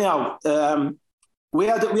anyhow, we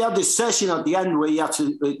had this session at the end where you had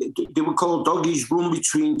to, they were called doggies, run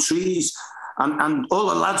between trees, and all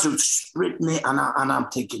the lads would sprint me, and I'm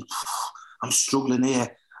thinking, I'm struggling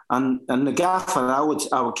here. And the gaffer,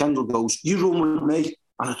 Howard Kendall, goes, "You run with me."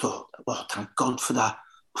 And I thought, oh, thank God for that.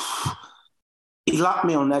 He lapped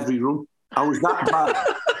me on every run. I was that bad.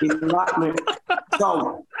 He lapped me.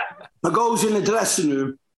 So I goes in the dressing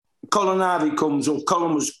room. Colin Harvey comes up.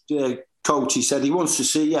 Colin was coach. He said he wants to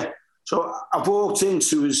see you. So I walked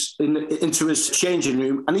into his changing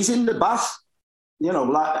room, and he's in the bath.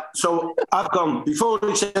 So I've gone, before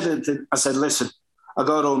he said anything, I said, "Listen, I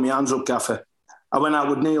got all my hands up, gaffer." I went out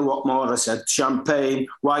with Neil Watmore. I said, "Champagne,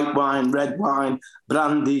 white wine, red wine,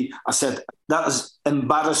 brandy." I said, "That was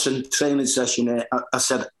embarrassing training session here." I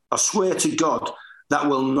said, "I swear to God, that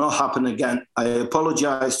will not happen again. I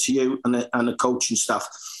apologise to you and the coaching staff."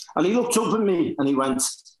 And he looked up at me and he went,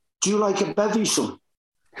 "Do you like a bevy, son?"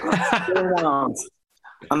 And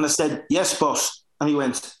I said, "Yes, boss." And he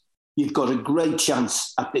went, "You've got a great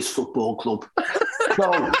chance at this football club."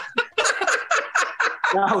 So,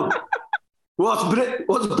 now, what's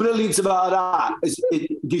brilliant about that is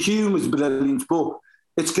the humour's brilliant, but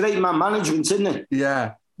it's great man management, isn't it?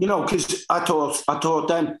 Yeah. Because I thought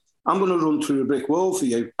then, I'm going to run through a brick wall for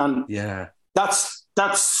you. And that's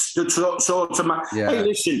the sort of man. Yeah. Hey,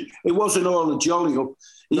 listen, it wasn't all a jolly up.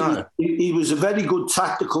 He was a very good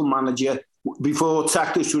tactical manager before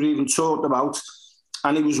tactics were even talked about.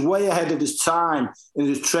 And he was way ahead of his time in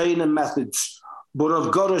his training methods. But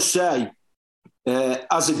I've got to say,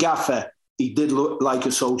 as a gaffer, he did look like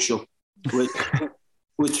a social.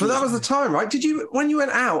 Which but that was the time, right? Did you, when you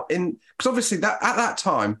went out in, because obviously that at that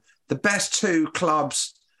time, the best two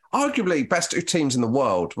clubs, arguably best two teams in the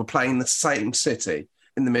world, were playing the same city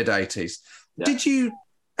in the mid-'80s. Yeah. Did you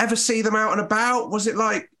ever see them out and about? Was it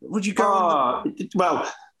like, would you go?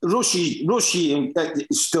 Well, Rushy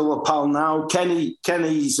is still a pal now.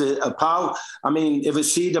 Kenny's a pal. I mean, if I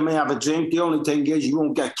see them, I have a drink. The only thing is you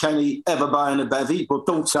won't get Kenny ever buying a bevy, but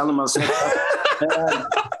don't tell him I said that.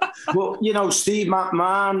 But, you know, Steve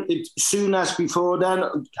McMahon, soon as before then,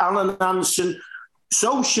 Alan Hansen,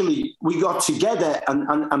 socially, we got together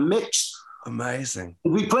and mixed. Amazing.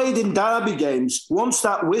 We played in derby games. Once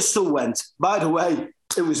that whistle went, by the way,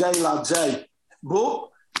 it was A lads A. But,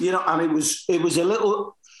 you know, and it was a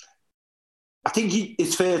little... I think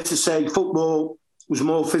it's fair to say football was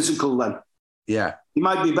more physical then. Yeah. You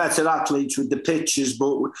might be better athletes with the pitches,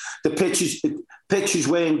 but the pitches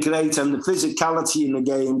weren't great and the physicality in the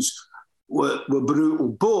games were brutal.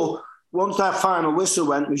 But once that final whistle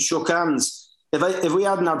went, we shook hands. If we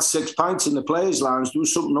hadn't had 6 pints in the players' lounge, there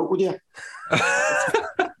was something up with you.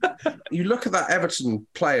 You look at that Everton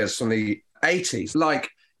players from the 80s,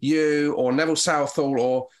 like you or Neville Southall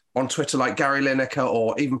or on Twitter like Gary Lineker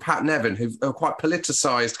or even Pat Nevin, who are quite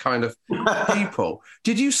politicised kind of people.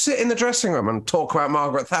 Did you sit in the dressing room and talk about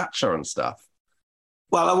Margaret Thatcher and stuff?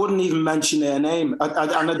 Well, I wouldn't even mention her name, and I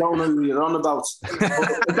don't know who you're on about.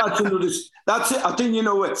 That's it. I think, you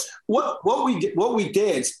know what we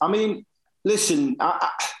did. I mean, listen,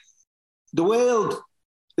 the world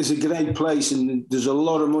is a great place, and there's a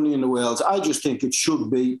lot of money in the world. I just think it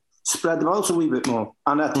should be spread out a wee bit more.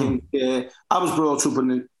 And I think I was brought up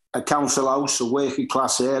in a council house, a working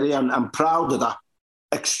class area, and I'm proud of that.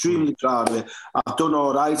 Extremely proud of it. I've done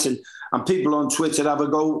all right, and people on Twitter have a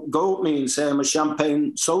go at me and say I'm a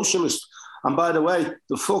champagne socialist. And by the way,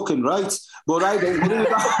 they're fucking right, but I don't believe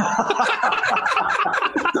that.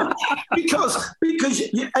 because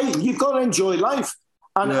you've got to enjoy life.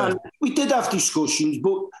 And we did have discussions,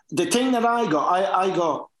 but the thing that I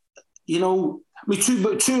got, you know, two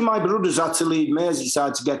of my brothers had to leave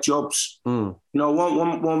Merseyside to get jobs. You know,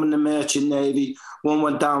 one in the Merchant Navy, one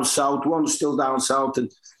went down south, one's still down south,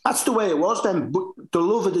 and that's the way it was then. But the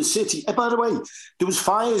love of the city. By the way, there was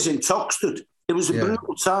fires in Toxteth. It was a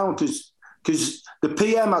brutal town because the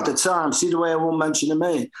PM at the time, see the way I won't mention her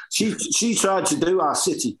name, she tried to do our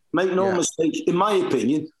city. Make no mistake, in my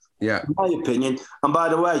opinion. Yeah. In my opinion. And by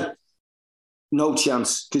the way, no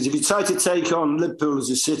chance. Because if you try to take on Liverpool as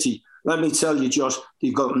a city, let me tell you, Josh,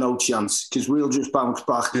 you've got no chance because we'll just bounce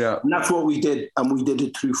back. Yeah. And that's what we did. And we did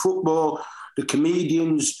it through football, the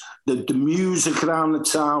comedians, the music around the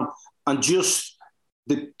town, and just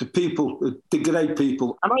the people, the great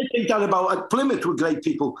people. And I think that about Plymouth were great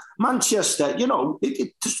people. Manchester, you know,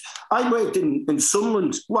 I worked in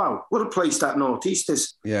Sunderland. Wow, what a place that North East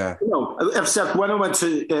is. Yeah. You know, except when I went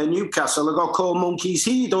to Newcastle, I got called Monkey's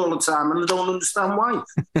Head all the time, and I don't understand why.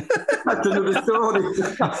 That's another story.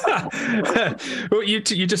 Well, you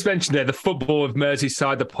just mentioned there the football of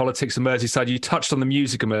Merseyside, the politics of Merseyside. You touched on the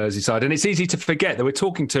music of Merseyside, and it's easy to forget that we're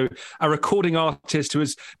talking to a recording artist who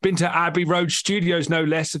has been to Abbey Road Studios, no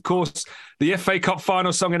less, of course, the FA Cup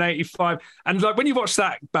final song in '85. And like when you watch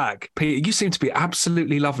that back, Peter, you seem to be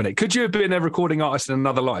absolutely loving it. Could you have been a recording artist in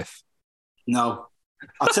another life? No.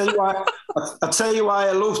 I'll tell you why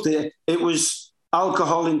I loved it. It was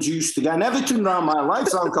alcohol induced again. Everything around my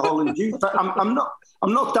life's alcohol induced. I'm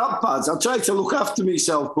not that bad. I try to look after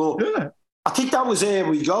myself, but I think that was Here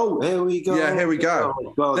We Go. Here We Go. Yeah, Here We Go.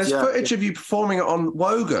 Oh, God, there's footage of you performing it on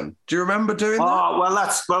Wogan. Do you remember doing that? Oh,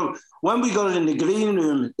 well, when we got it in the green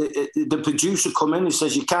room, the producer come in and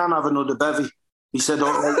says, you can't have another bevy. He said,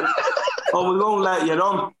 oh, we won't let you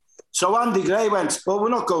on. So Andy Gray went, well, we're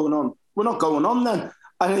not going on. We're not going on then.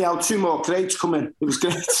 And he had 2 more crates come in. It was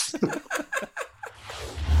great.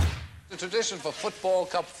 The tradition for Football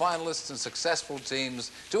Cup finalists and successful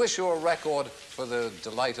teams to issue a record for the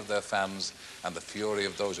delight of their fans and the fury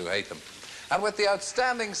of those who hate them. And with the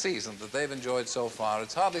outstanding season that they've enjoyed so far,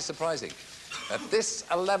 it's hardly surprising that this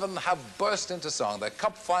 11 have burst into song. They're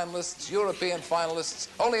Cup finalists, European finalists,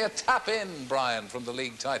 only a tap in, Brian, from the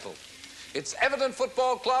league title. It's Everton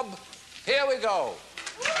Football Club. Here we go.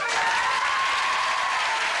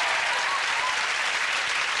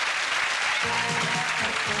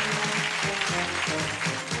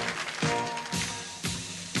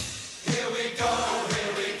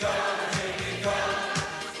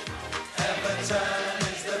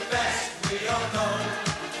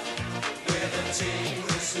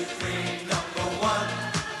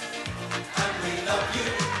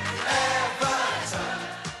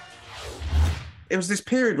 It was this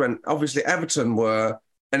period when obviously Everton were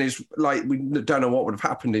And it's like, we don't know what would have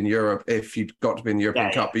happened in Europe if you'd got to be in the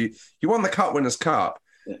European Cup. But you won the Cup Winners' Cup.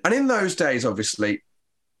 Yeah. And in those days, obviously,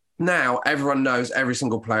 now everyone knows every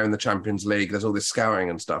single player in the Champions League. There's all this scouting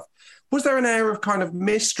and stuff. Was there an air of kind of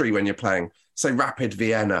mystery when you're playing, say, Rapid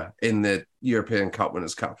Vienna in the European Cup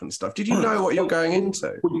Winners' Cup and stuff? Did you know what you're going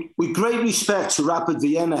into? With great respect to Rapid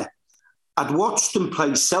Vienna, I'd watched them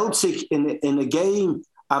play Celtic in a game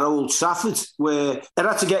at Old Trafford where it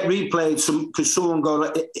had to get replayed because someone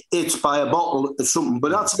got hit by a bottle or something,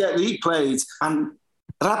 but it had to get replayed. And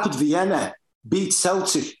Rapid Vienna beat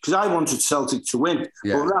Celtic because I wanted Celtic to win,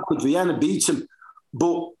 but Rapid Vienna beat them.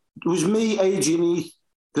 But it was me, Adrian Heath,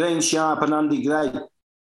 Graham Sharp and Andy Gray.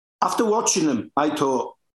 After watching them, I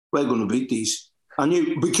thought, we're going to beat these. I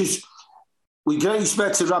knew, because with great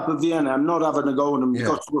respect to Rapid Vienna, I'm not having a go on them. We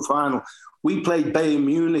got to the final. We played Bayern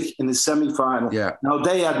Munich in the semi-final. Yeah. Now,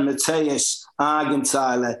 they had Mateus,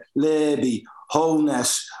 Argenthaler, Levy,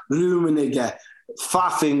 Holness, Rummenigge,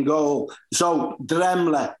 Pfaff in goal. So,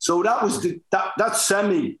 Dremler. So that was that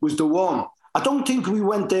semi was the one. I don't think we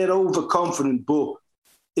went there overconfident, but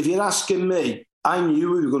if you're asking me, I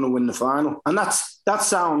knew we were going to win the final. And that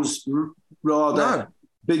sounds rather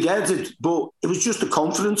big-headed, but it was just the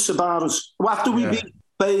confidence about us. After we beat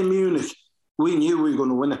Bayern Munich, we knew we were going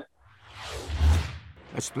to win it.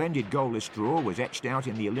 A splendid goalless draw was etched out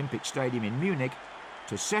in the Olympic Stadium in Munich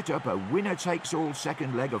to set up a winner-takes-all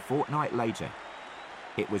second leg a fortnight later.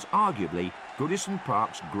 It was arguably Goodison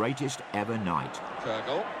Park's greatest ever night.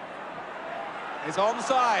 Turgle is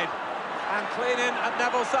onside and clean in at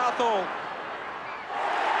Neville Southall.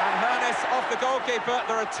 And Hurnis off the goalkeeper.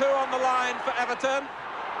 There are two on the line for Everton,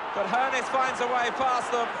 but Hurnis finds a way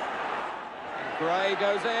past them. And Gray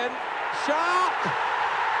goes in. Sharp!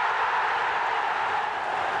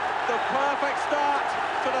 The perfect start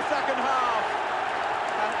to the second half.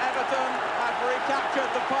 And Everton have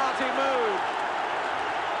recaptured the party mood.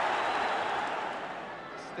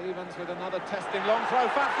 Stevens with another testing long throw.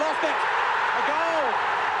 Pfaff lost it. A goal.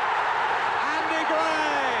 Andy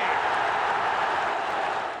Gray.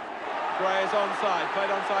 Gray is onside.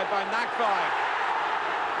 Played onside by Nagby.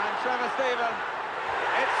 And Trevor Steven.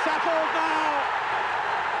 It's settled now.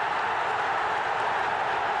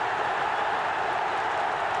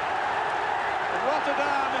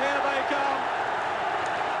 Rotterdam, here they come.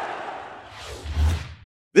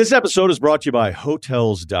 This episode is brought to you by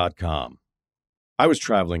Hotels.com. I was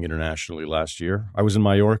traveling internationally last year. I was in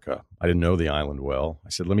Mallorca. I didn't know the island well. I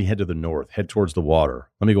said, let me head to the north, head towards the water.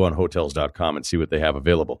 Let me go on Hotels.com and see what they have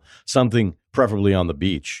available. Something preferably on the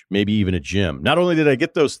beach, maybe even a gym. Not only did I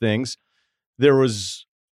get those things, there was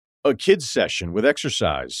a kids session with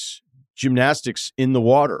exercise, gymnastics in the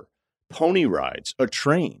water, pony rides, a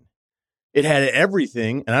train. It had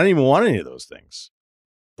everything, and I didn't even want any of those things.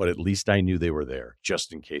 But at least I knew they were there,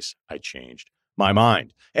 just in case I changed my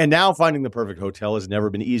mind. And now finding the perfect hotel has never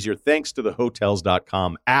been easier thanks to the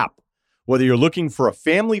Hotels.com app. Whether you're looking for a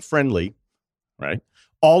family-friendly, right,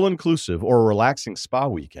 all-inclusive or a relaxing spa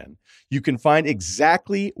weekend, you can find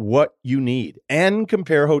exactly what you need and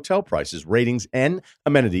compare hotel prices, ratings, and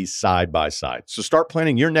amenities side by side. So start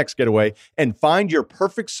planning your next getaway and find your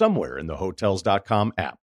perfect somewhere in the Hotels.com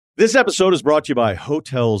app. This episode is brought to you by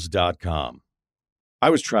Hotels.com. I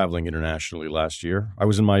was traveling internationally last year. I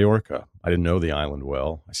was in Mallorca. I didn't know the island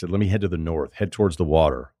well. I said, let me head to the north, head towards the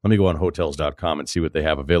water. Let me go on Hotels.com and see what they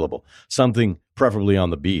have available. Something preferably on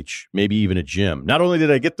the beach, maybe even a gym. Not only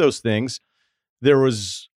did I get those things, there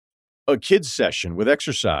was a kids session with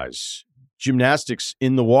exercise, gymnastics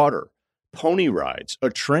in the water, pony rides, a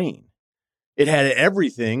train. It had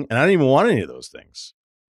everything, and I didn't even want any of those things.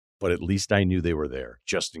 But at least I knew they were there,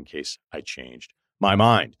 just in case I changed my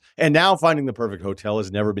mind. And now finding the perfect hotel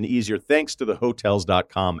has never been easier thanks to the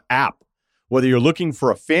Hotels.com app. Whether you're looking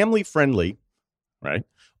for a family-friendly, right,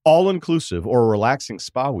 all-inclusive or a relaxing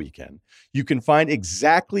spa weekend, you can find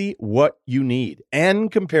exactly what you need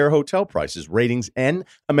and compare hotel prices, ratings, and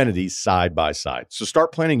amenities side by side. So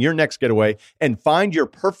start planning your next getaway and find your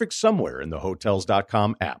perfect somewhere in the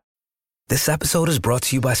Hotels.com app. This episode is brought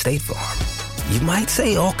to you by State Farm. You might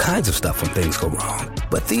say all kinds of stuff when things go wrong,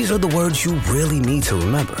 but these are the words you really need to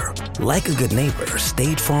remember. Like a good neighbor,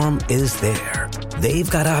 State Farm is there. They've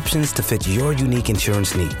got options to fit your unique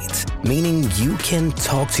insurance needs, meaning you can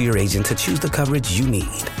talk to your agent to choose the coverage you need,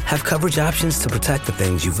 have coverage options to protect the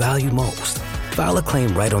things you value most, file a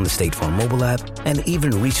claim right on the State Farm mobile app, and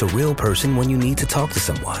even reach a real person when you need to talk to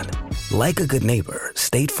someone. Like a good neighbor,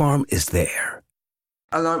 State Farm is there.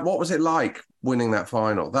 And what was it like winning that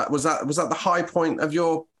final? Was that the high point of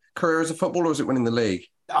your career as a footballer, or was it winning the league?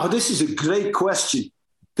 Oh, this is a great question.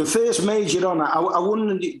 the first major honour, I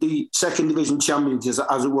won the second division championship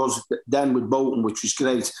as it was then with Bolton, which was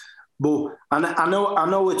great. But and I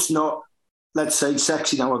know it's not, let's say,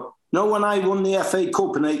 sexy now. No, when I won the FA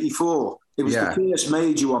Cup in '84, it was the first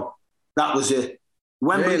major one. That was it.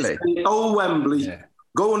 Wembley, really? Old Wembley,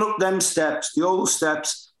 going up them steps, the old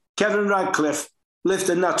steps. Kevin Radcliffe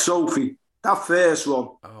lifting that trophy. That first one.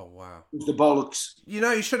 Oh wow! Was the bollocks. You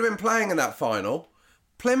know, you should have been playing in that final.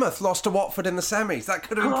 Plymouth lost to Watford in the semis. That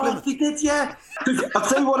could have been Plymouth. They did, yeah. I'll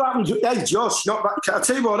tell you what happens. Hey, Josh, I'll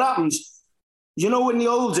tell you what happens. You know, in the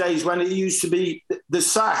old days when it used to be the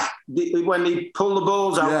sack, when they pull the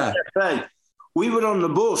balls out of the FA, we were on the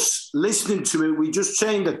bus listening to it. We just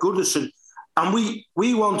trained at Goodison, and we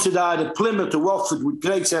wanted either Plymouth or Watford with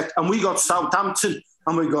great tech, and we got Southampton,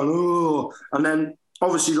 and we gone, oh. And then,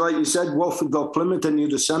 obviously, like you said, Watford got Plymouth in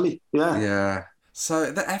the semi. Yeah. Yeah.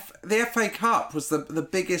 So the FA Cup was the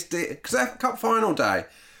biggest deal, because FA Cup final day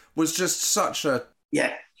was just such a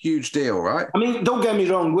huge deal, right? I mean, don't get me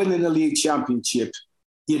wrong, winning the league championship,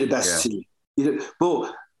 you're the best team.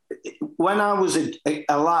 But when I was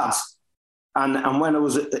a lad and when I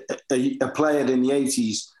was a player in the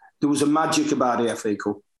 80s, there was a magic about the FA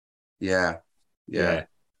Cup. Yeah.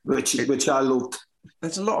 Which I loved.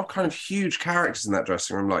 There's a lot of kind of huge characters in that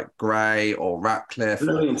dressing room, like Gray or Ratcliffe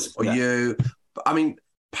or you. I mean,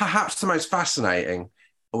 perhaps the most fascinating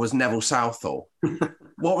was Neville Southall.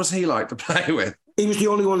 What was he like to play with? He was the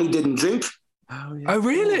only one who didn't drink. Oh, yeah. Oh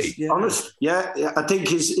really? Yeah. Honest, yeah. I think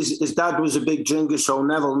his dad was a big drinker, so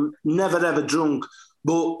Neville never ever drunk,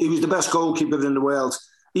 but he was the best goalkeeper in the world.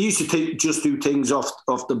 He used to just do things off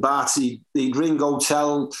the bat. He'd ring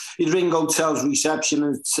hotels reception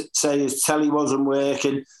and say his telly wasn't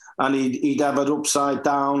working, and he'd have it upside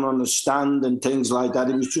down on the stand and things like that.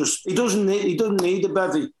 It was just he doesn't need a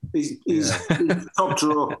bevy. He's top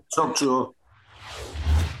draw.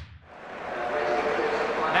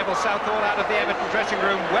 Neville Southall out of the Everton dressing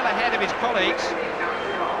room, well ahead of his colleagues.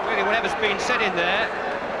 Really, whatever's been said in there,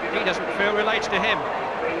 he doesn't feel relates to him.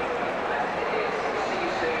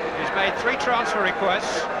 He's made 3 transfer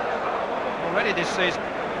requests already this season.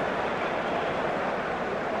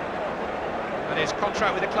 But his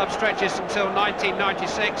contract with the club stretches until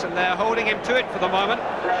 1996, and they're holding him to it for the moment.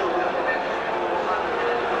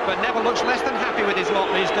 But Neville looks less than happy with his lot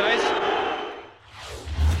these days.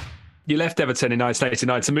 You left Everton in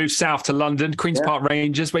 1989 to move south to London, Queen's Park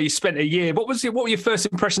Rangers, where you spent a year. What were your first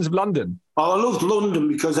impressions of London? Oh, I loved London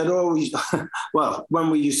because I'd always, well, when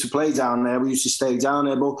we used to play down there, we used to stay down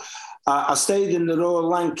there, but I stayed in the Royal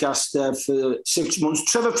Lancaster for 6 months.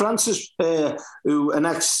 Trevor Francis, who an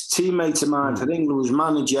ex-teammate of mine for England, was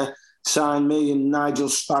manager, signed me and Nigel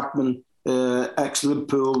Spackman,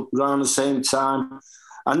 ex-Liverpool, around the same time.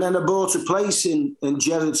 And then I bought a place in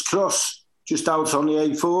Gerrards Cross, just out on the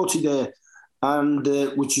A40 there,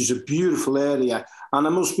 and which is a beautiful area. And I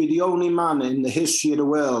must be the only man in the history of the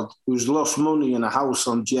world who's lost money in a house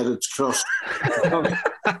on Gerrards Cross.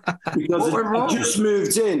 Because I just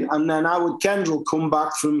moved in, and then Howard Kendall come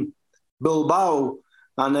back from Bilbao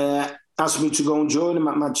and asked me to go and join him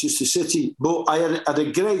at Manchester City. But I had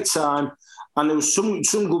a great time, and there was some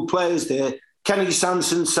good players there. Kenny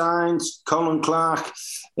Sanson signed, Colin Clark,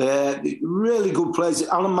 really good players.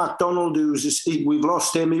 Alan MacDonald, we've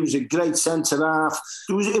lost him. He was a great centre half.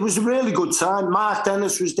 It was a really good time. Mark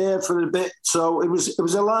Dennis was there for a bit, so it was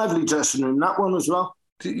a lively dressing room, that one as well.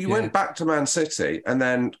 You went back to Man City, and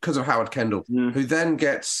then because of Howard Kendall, who then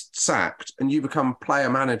gets sacked, and you become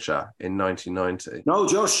player manager in 1990. No,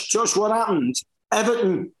 Josh, what happened?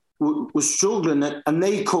 Everton was struggling, and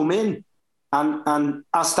they come in and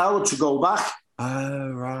asked Howard to go back. Oh,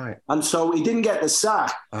 right. And so he didn't get the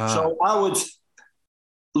sack. So Howard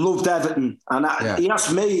loved Everton. And he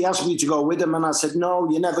asked me to go with him. And I said, no,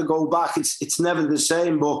 you never go back. It's never the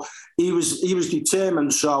same. But he was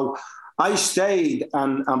determined. So I stayed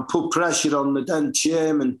and put pressure on the then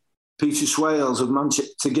chairman, Peter Swales of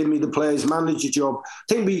Manchester, to give me the players manager job.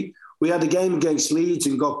 I think we had a game against Leeds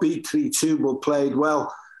and got beat 3-2, but played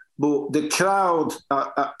well. But the crowd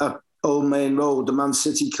at Old Main Road, the Man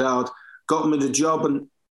City crowd, got me the job, and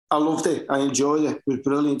I loved it. I enjoyed it. It was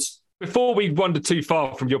brilliant. Before we wander too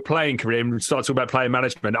far from your playing career and start talking about player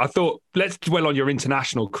management, I thought, let's dwell on your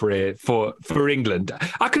international career for England.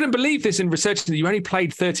 I couldn't believe this in researching that you only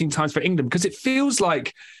played 13 times for England, because it feels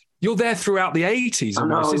like you're there throughout the 80s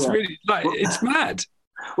almost. It's really it's mad.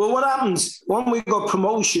 Well, what happens when we got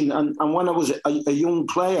promotion and when I was a young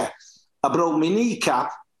player, I broke my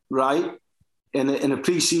kneecap, right, in a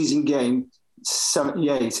pre-season game,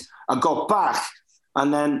 78. I got back,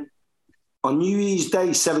 and then on New Year's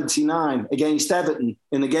Day 79 against Everton,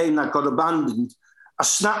 in a game that got abandoned, I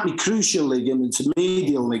snapped my crucial ligament to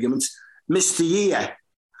medial ligament, missed the year,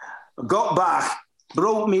 got back,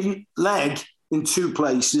 broke my leg in 2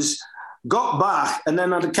 places, got back, and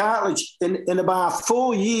then had a cartilage in about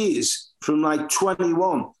 4 years, from like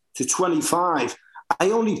 21 to 25. I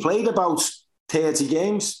only played about 30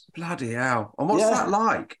 games. Bloody hell. And what's that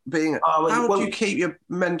like? How do you keep your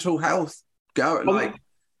mental health going?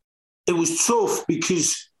 It was tough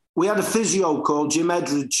because we had a physio called Jim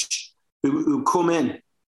Edridge who come in,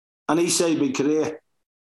 and he saved my career.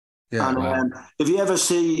 Yeah, and if you ever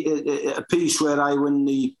see a piece where I win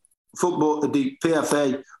the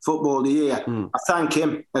PFA Football of the Year, I thank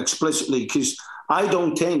him explicitly, because I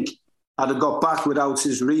don't think I'd have got back without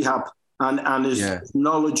his rehab and his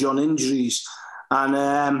knowledge on injuries. And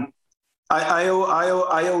I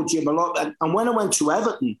owe Jim a lot. And when I went to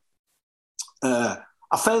Everton, I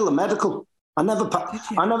failed the medical. And when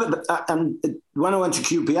I went to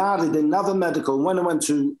QPR, they didn't have a medical. And when I went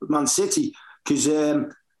to Man City, because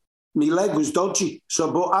my leg was dodgy.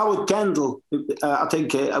 But Howard Kendall, I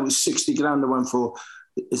think it was 60 grand I went for.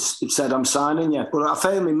 It said, I'm signing you. But I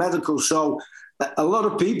failed my medical. So a lot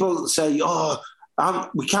of people say,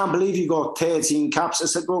 we can't believe you got 13 caps. I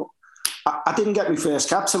said, well, I didn't get my first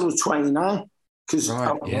cap till I was 29, because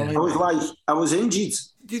I was injured.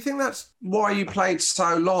 Do you think that's why you played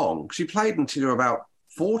so long? Because you played until you were about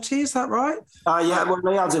 40, is that right? Yeah, well,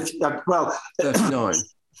 they had 39.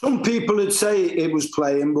 Some people would say it was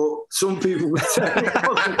playing, but some people would say it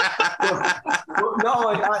wasn't. but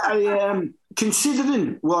no,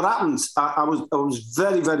 considering what happened, I was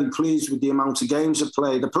very, very pleased with the amount of games I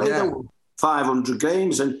played. I played over 500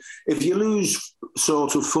 games, and if you lose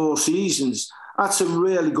sort of 4 seasons, that's a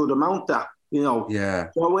really good amount. That, you know.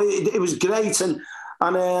 Yeah. So it was great, and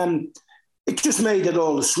it just made it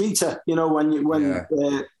all the sweeter, you know, when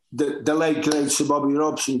the late great Sir Bobby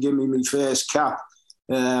Robson gave me my first cap.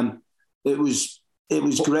 It was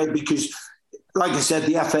great because, like I said,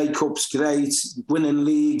 the FA Cup's great, winning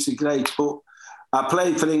leagues are great, but I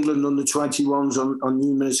played for England under 21s on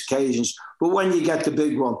numerous occasions. But when you get the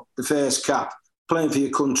big one, the first cap, playing for your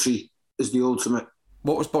country is the ultimate.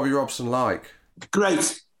 What was Bobby Robson like?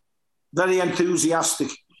 Great. Very enthusiastic.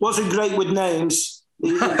 Wasn't great with names.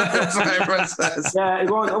 That's what everyone says. Yeah, he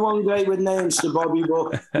wasn't great with names to Bobby,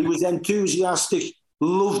 but he was enthusiastic,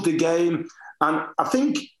 loved the game. And I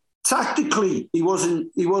think tactically he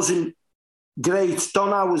wasn't great.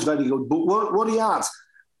 Donna was very good. But what he had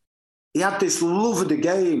this love of the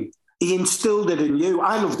game. He instilled it in you.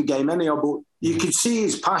 I love the game anyhow, but you could see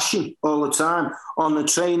his passion all the time on the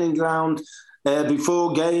training ground,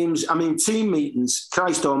 before games. I mean, team meetings,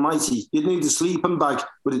 Christ almighty, you'd need a sleeping bag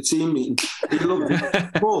with a team meeting. He loved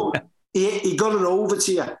it. But he got it over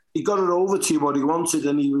to you. He got it over to you what he wanted,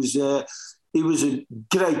 and he was a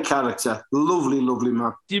great character. Lovely, lovely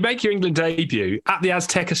man. You make your England debut at the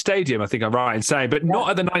Azteca Stadium, I think I'm right in saying, but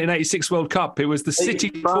not at the 1986 World Cup. It was the City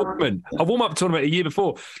tournament, a warm-up tournament a year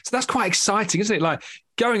before. So that's quite exciting, isn't it? Like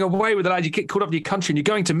going away with the lads, you get caught up in your country and you're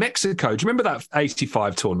going to Mexico. Do you remember that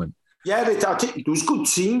 85 tournament? Yeah, I think there was good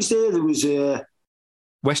teams there. There was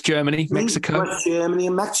West Germany, Mexico. West Germany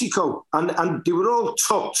and Mexico. And they were all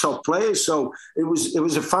top players. So it was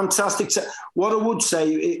a fantastic set. What I would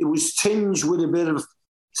say, it was tinged with a bit of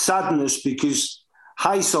sadness because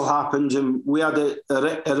Heysel happened and we had a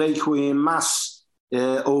Requiem Mass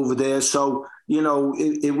over there. So, you know,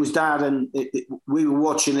 it was that, and we were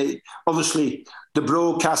watching it. Obviously, the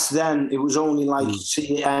broadcast then, it was only like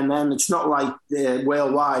CNN. It's not like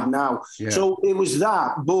worldwide now. Yeah. So it was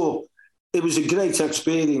that, but it was a great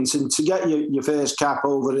experience. And to get your first cap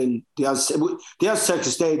over in the Azteca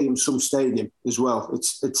Stadium, some stadium as well.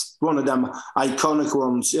 It's one of them iconic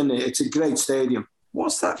ones, isn't it? It's a great stadium.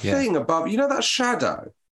 What's that thing above, you know, that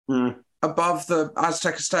shadow above the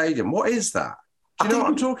Azteca Stadium? What is that? Do you know what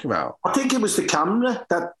I'm talking about? I think it was the camera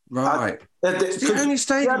that. Right. It's the only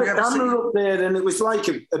stadium we had a camera up there, and it was like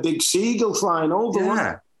a big seagull flying over.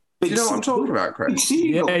 Yeah. Do you know what I'm talking about, Chris? Big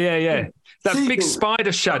seagull. Yeah. That seagull. Big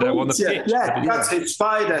spider shadow on the pitch. Yeah, that's it,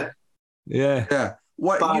 spider. Yeah.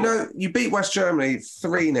 Well, you know, you beat West Germany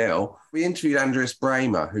 3-0. We interviewed Andreas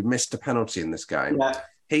Bremer, who missed a penalty in this game. Yeah.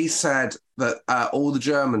 He said that all the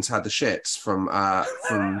Germans had the shits from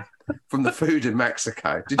the food in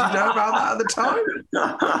Mexico. Did you know about that at the time?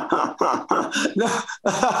 No.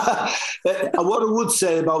 What I would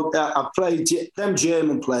say about that, I played them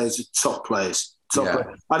German players, are top players. Players.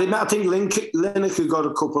 I think Lineker got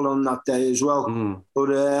a couple on that day as well.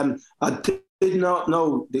 But I did not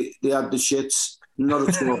know they had the shits. Not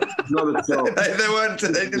at all. Not at all. They weren't.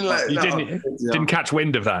 They didn't let. You didn't catch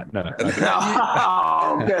wind of that, no.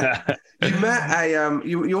 You met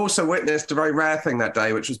you also witnessed a very rare thing that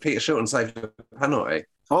day, which was Peter Shilton saved a penalty.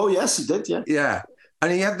 Oh yes, he did. Yeah. Yeah,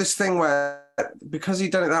 and he had this thing where, because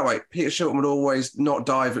he'd done it that way, Peter Shilton would always not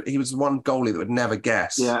dive. He was the one goalie that would never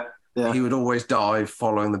guess. Yeah. He would always dive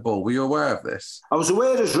following the ball. Were you aware of this? I was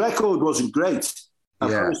aware his record wasn't great.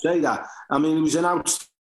 I've got to say that. I mean, he was an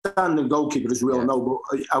outstanding goalkeeper, as we all know,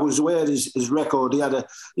 but I was aware his record. He had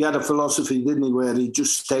a philosophy, didn't he, where he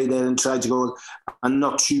just stayed there and tried to go and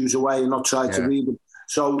not choose away and not try to read them.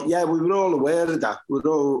 So, yeah, we were all aware of that. We were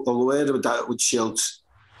all aware of that with Shilts.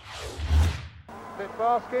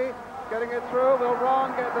 Litbarski getting it through. Will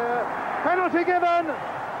Ron get the penalty given?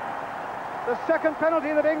 The second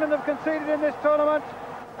penalty that England have conceded in this tournament.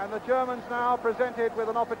 And the Germans now presented with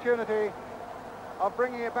an opportunity of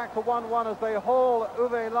bringing it back to 1-1 as they haul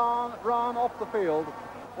Uwe Rahn off the field.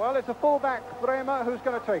 Well, it's a full-back Bremer who's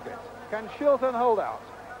going to take it. Can Shilton hold out?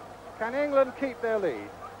 Can England keep their lead?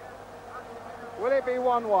 Will it be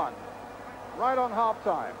 1-1? Right on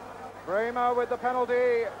half-time. Bremer with the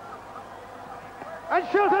penalty. And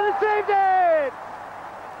Shilton has saved it!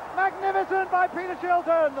 Magnificent by Peter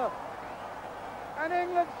Shilton! And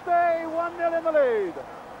England stay 1-0 in the lead.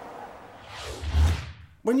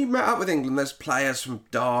 When you met up with England, there's players from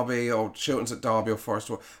Derby or Shilton's at Derby or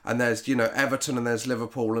Forest, and there's, Everton and there's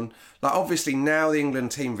Liverpool. And like obviously now the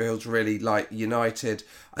England team feels really like united.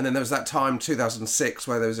 And then there was that time, 2006,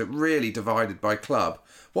 where there was really divided by club.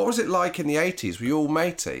 What was it like in the 80s? Were you all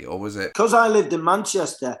matey, or was it? Because I lived in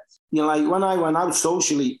Manchester, like when I went out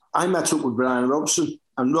socially, I met up with Brian Robson,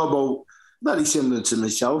 and Robbo, very similar to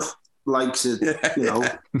myself, likes it,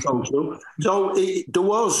 social. So there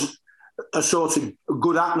was a sort of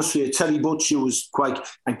good atmosphere. Terry Butcher was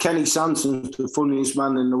and Kenny Sanson's the funniest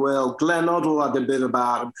man in the world. Glenn Hoddle had a bit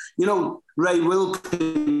about him. Ray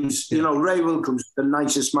Wilkins, Ray Wilkins, the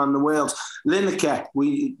nicest man in the world. Lineker,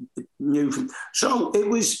 we knew from. So it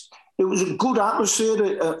was a good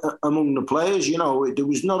atmosphere among the players. There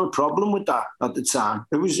was not a problem with that at the time.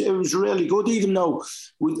 It was really good, even though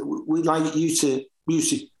we used to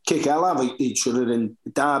kick hell out of each other in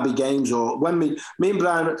derby games, or when me and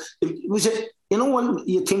Brian, when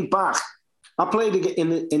you think back, I played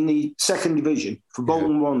in the second division for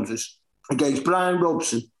Bolton Wanderers against Brian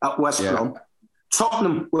Robson at West Brom.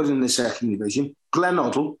 Tottenham were in the second division, Glenn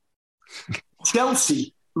Hoddle,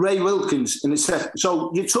 Chelsea, Ray Wilkins in the second.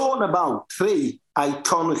 So you're talking about three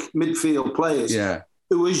iconic midfield players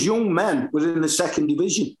who as young men were in the second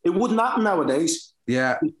division. It wouldn't happen nowadays.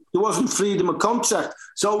 Yeah. There wasn't freedom of contract.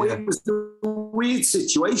 So it was a weird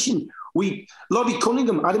situation. Laurie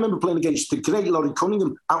Cunningham, I remember playing against the great Laurie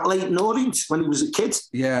Cunningham at Leyton Orient when he was a kid.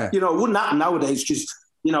 Yeah. It wouldn't happen nowadays because,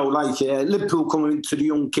 Liverpool coming into the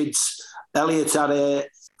young kids, Elliott at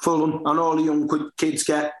Fulham, and all the young kids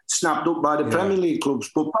get snapped up by the Premier League clubs.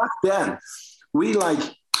 But back then, we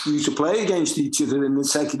used to play against each other in the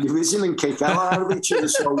second division and kick hell out of each other.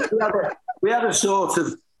 So we had a sort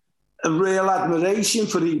of a real admiration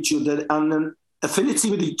for each other and an affinity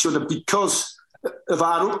with each other because of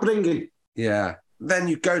our upbringing. Yeah. Then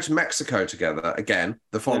you go to Mexico together again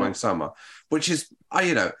the following summer, which is,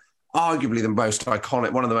 arguably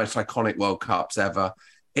one of the most iconic World Cups ever.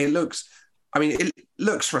 It looks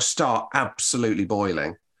for a start absolutely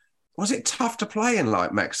boiling. Was it tough to play in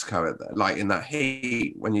Mexico, in that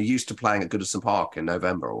heat when you're used to playing at Goodison Park in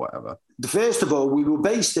November or whatever? First of all, we were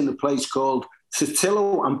based in a place called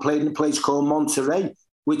Sotillo and played in a place called Monterrey,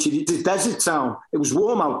 which is a desert town. It was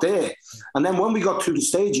warm out there. And then when we got through the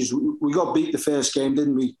stages, we got beat the first game,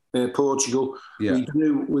 didn't we? Portugal. Yeah. We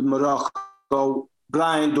drew with Morocco.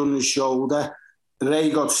 Brian done his shoulder. Ray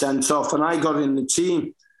got sent off and I got in the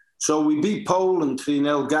team. So we beat Poland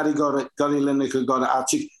 3-0. Gary Lineker got a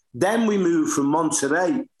hat-trick. Then we moved from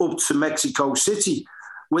Monterrey up to Mexico City,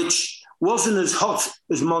 which wasn't as hot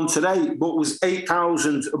as Monterrey, but was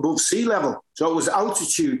 8,000 above sea level. So it was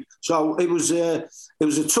altitude. So it was a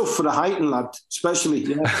tough for a heightened lad,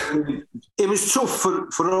 especially. It was tough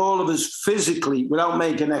for all of us physically, without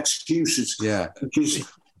making excuses. Yeah. Because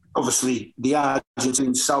obviously the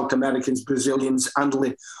Argentines, South Americans, Brazilians handled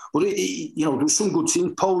it. But there was some good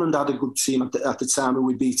teams. Poland had a good team at the time when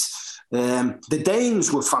we beat. The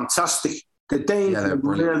Danes were fantastic. The Danes were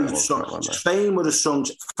really strong. Spain were the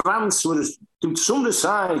songs. France were some of the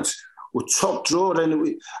sides were top draw.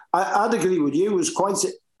 And I'd agree with you. It was quite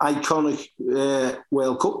an iconic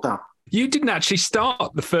World Cup that. You didn't actually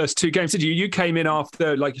start the first two games, did you? You came in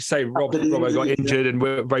after, like you say, Robbo got injured and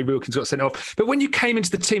Ray Wilkins got sent off. But when you came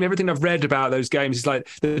into the team, everything I've read about those games is like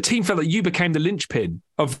the team felt like you became the linchpin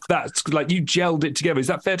of that. Like you gelled it together. Is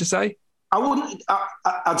that fair to say? I wouldn't.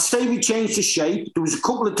 I'd say we changed the shape. There was a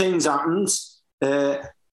couple of things happened.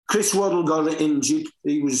 Chris Waddle got injured.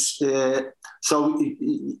 He was so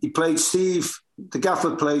he played Steve. The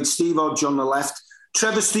gaffer played Steve Hodge on the left.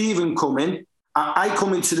 Trevor Stephen come in. I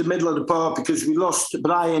come into the middle of the park because we lost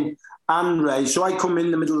Brian and Ray. So I come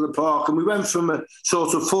in the middle of the park, and we went from a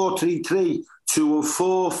sort of 4-3-3 to a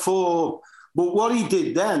 4-4. But what he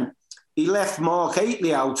did then, he left Mark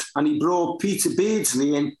Haitley out, and he brought Peter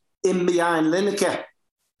Beardsley in behind Lineker.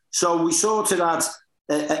 So we sort of had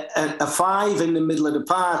a 5 in the middle of the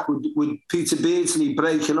park with Peter Beardsley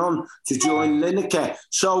breaking on to join Lineker.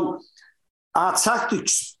 So our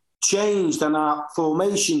tactics changed and our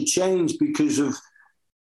formation changed because of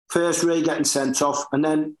first Ray getting sent off, and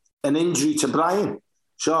then an injury to Brian.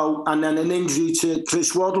 So, and then an injury to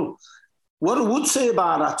Chris Waddle. What I would say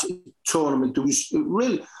about that tournament was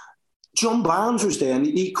really, John Barnes was there, and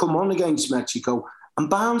he come on against Mexico. And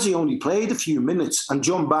Barnes, only played a few minutes, and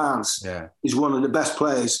John Barnes is one of the best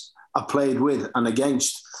players I've played with and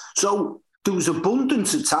against. So there was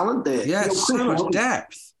abundance of talent there. Yeah, so much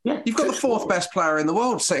depth. Yeah, you've got the 4th best player in the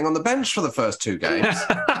world sitting on the bench for the first 2 games.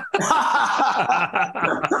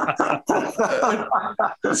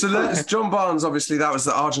 So John Barnes, obviously, that was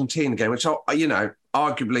the Argentina game, which, you know,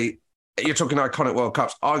 arguably, you're talking iconic World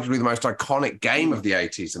Cups, arguably the most iconic game of the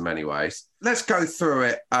 80s in many ways. Let's go through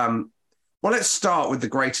it. Well, let's start with the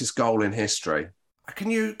greatest goal in history. Can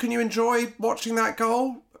you enjoy watching that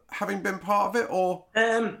goal, having been part of it, or?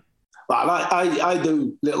 Well, I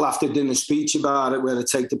do little after dinner speech about it where I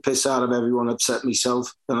take the piss out of everyone except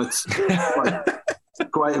myself, and it's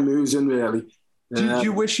quite amusing, really. Do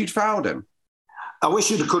you wish you'd fouled him? I wish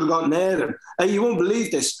you could have got near him. Hey, you won't believe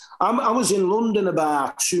this. I was in London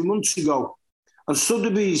about 2 months ago, and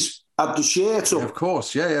Sotheby's had the shirt up. Yeah, of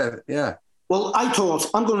course, yeah. Well, I thought,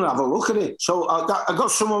 I'm going to have a look at it. So I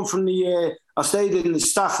got someone from I stayed in the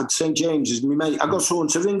staff at St. James's, my mate. I got someone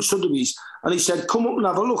to ring Sotheby's, and he said, come up and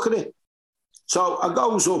have a look at it. So I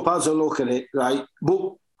goes up as I look at it, right?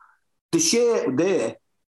 But the shirt there,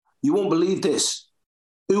 you won't believe this.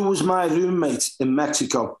 Who was my roommate in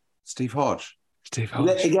Mexico? Steve Hodge.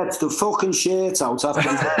 He gets the fucking shirt out after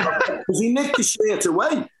because he nicked the shirt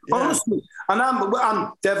away, honestly. And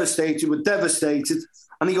I'm devastated. We're devastated.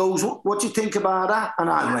 And he goes, what do you think about that? And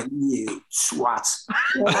I went, you swat.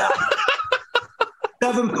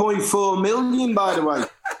 7.4 million, by the way.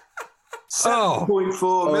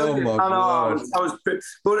 7.4 million. Oh my God.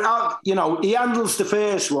 But you know, he handles the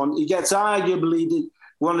first one. He gets arguably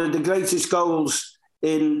one of the greatest goals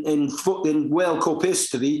in World Cup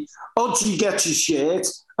history. Hodgie gets his shirt,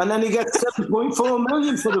 and then he gets 7.4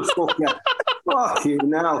 million for the fucker.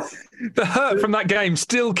 Fucking hell. The hurt from that game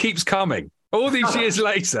still keeps coming. All these years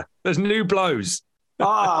later, there's new blows. Hey,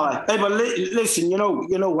 but listen, you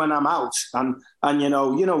know when I'm out, and you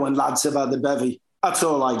know when lads have had the bevy, that's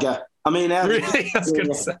all I get. I mean, really? I was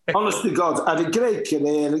gonna say. Honest to God, I had a great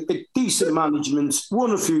career, a decent management, won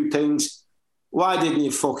a few things. Why didn't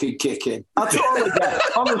you fucking kick in? That's all I get.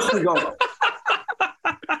 Honest to God.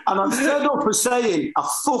 And I'm fed up for saying I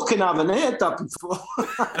fucking haven't heard that before.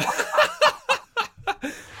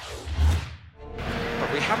 But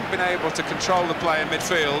we haven't been able to control the play in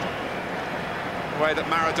midfield the way that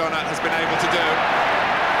Maradona has been able to do.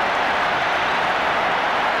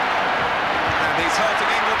 And he's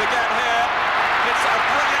hurting England again here. It's a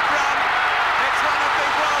brilliant run. It's one of the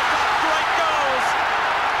World Cup great goals.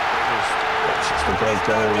 It's just a great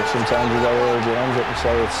goal. Sometimes you go hold your hands up and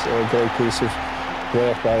say it's a great piece of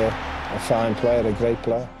work by a fine player, a great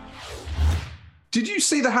player. Did you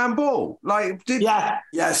see the handball? Yeah,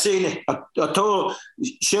 I seen it. I thought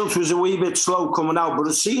Schultz was a wee bit slow coming out, but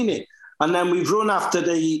I seen it. And then we've run after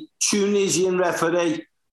the Tunisian referee,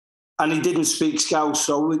 and he didn't speak Scouse,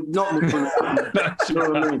 so not much going to happen. You know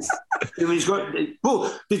what I mean? It was good.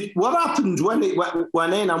 But what happened when it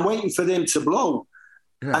went in? I'm waiting for them to blow,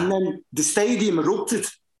 and then the stadium erupted.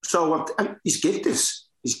 So he's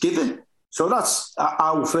given. So that's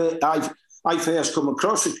how I first come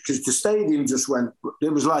across it, because the stadium just went. It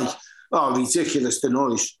was like, oh, ridiculous! The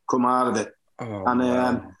noise come out of it,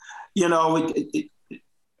 you know,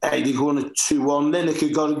 they going to 2-1. Lineker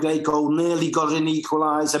got a great goal, nearly got an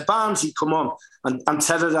equaliser. Barnsley come on and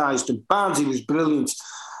terrorised him. Barnsley was brilliant,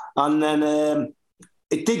 and then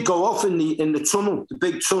it did go off in the tunnel, the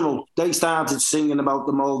big tunnel. They started singing about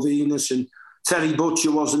the Malvinas, and Terry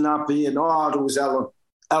Butcher wasn't happy, and there was Ellen.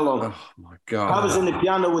 Oh my God! I was in the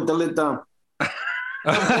piano with the lid down.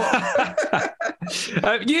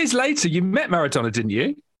 Years later, you met Maradona, didn't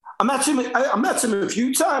you? I met him a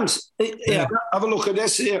few times. Yeah. Have a look at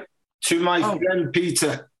this here. To my friend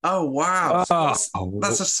Peter. Oh, wow.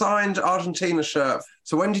 That's a signed Argentina shirt.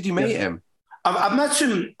 So when did you meet him? I've met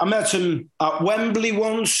him. I met him at Wembley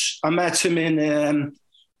once. I met him in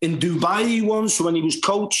Dubai once when he was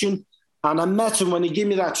coaching, and I met him when he gave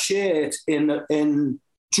me that shirt in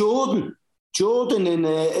Jordan.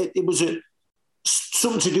 It was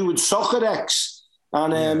something to do with Soccer X,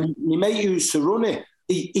 and my mate used to run it.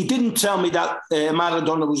 He didn't tell me that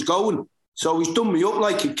Maradona was going. So he's done me up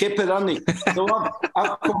like a kipper, hasn't he? So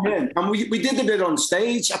I've come in, and we did a bit on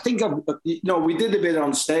stage. I think we did a bit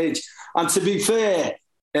on stage. And to be fair,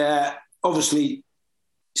 obviously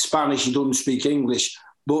Spanish, he doesn't speak English,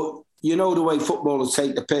 but you know the way footballers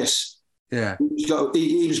take the piss. Yeah,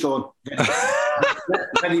 he was going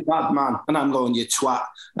very bad man, and I'm going, you twat.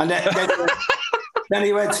 And then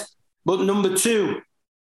he went, but number 2,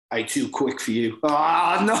 I too quick for you.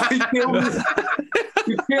 Oh no, he killed me.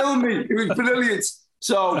 He killed me. It was brilliant.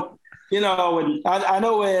 So, and I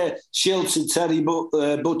know Shilts and Terry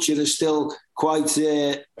Butcher are still quite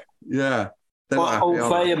on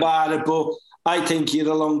fire about it, but I think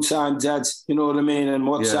you're a long time dead. You know what I mean? And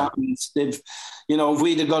what's happened? If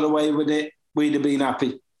we'd have got away with it, we'd have been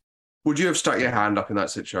happy. Would you have stuck your hand up in that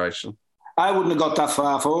situation? I wouldn't have got that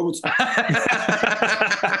far forward.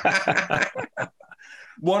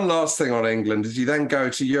 One last thing on England is you then go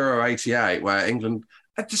to Euro 88, where England,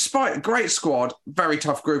 despite a great squad, very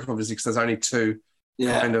tough group, obviously, because there's only 2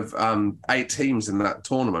 8 teams in that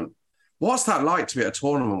tournament. What's that like to be at a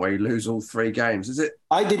tournament where you lose all 3 games? Is it?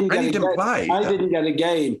 I didn't get a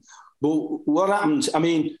game. But what happened? I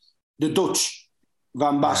mean, the Dutch,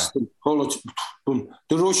 Van Basten,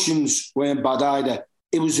 the Russians weren't bad either.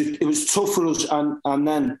 It was tough for us, and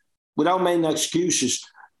then without making excuses,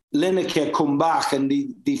 Lineker come back and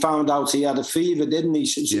they found out he had a fever, didn't he?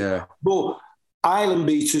 So, but Ireland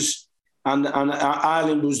beat us, and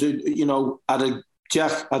Ireland was had a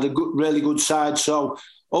really good side. So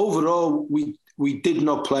overall, we did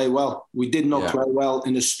not play well. We did not play well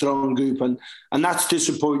in a strong group, and that's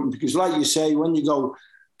disappointing because, like you say, when you go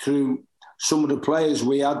through some of the players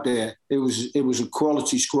we had there, it was a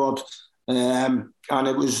quality squad, and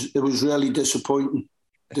it was really disappointing.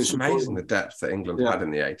 It's amazing the depth that England had in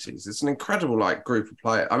the 80s. It's an incredible group of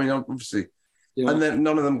players. I mean, obviously, and then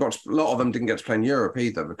a lot of them didn't get to play in Europe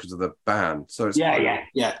either because of the ban. So it's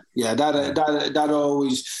that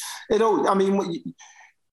always. I mean,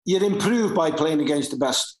 you're improved by playing against the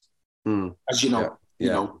best, as you know.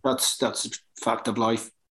 You know that's a fact of life.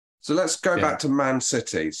 So let's go back to Man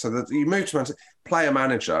City. So that you moved to Man City, player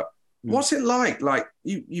manager. What's it like? Like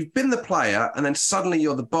you've been the player, and then suddenly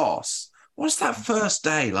you're the boss. What's that first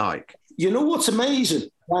day like? You know what's amazing?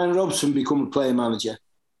 Brian Robson become a player manager.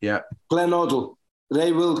 Yeah. Glenn Hoddle,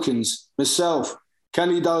 Ray Wilkins, myself,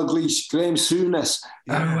 Kenny Dalglish, Graham Souness.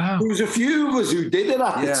 Oh, wow. There was a few of us who did it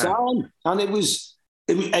at the time.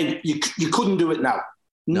 And you couldn't do it now.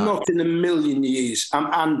 No. Not in a million years.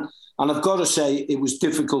 And I've got to say, it was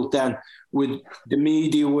difficult then with the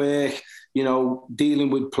media work, dealing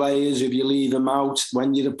with players if you leave them out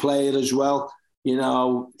when you're a player as well.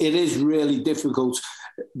 It is really difficult.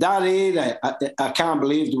 That era, I can't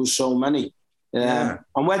believe there was so many. And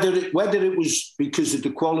whether it was because of the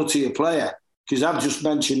quality of player, because I've just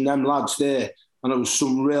mentioned them lads there, and it was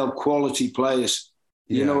some real quality players.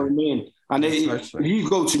 You know what I mean? And if you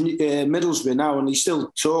go to Middlesbrough now, and they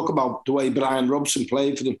still talk about the way Brian Robson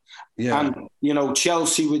played for them. Yeah. And,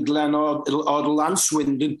 Chelsea with Glenn Hoddle and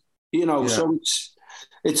Swindon, so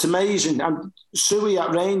it's amazing. And Suey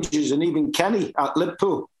at Rangers and even Kenny at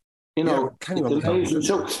Liverpool, Kenny it's amazing.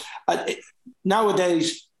 So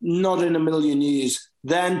nowadays, not in a million years.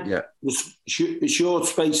 Then it was a short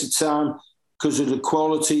space of time because of the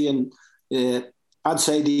quality and I'd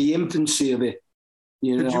say the infancy of it.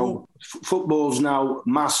 Football's now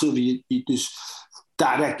massive. There's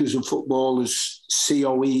directors of football, there's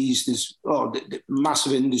COEs, there's the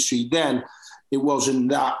massive industry. Then it wasn't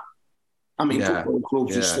that. I mean, football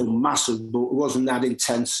clubs are still massive, but it wasn't that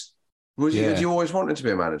intense. Had you always wanted to be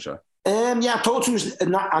a manager? I thought it was a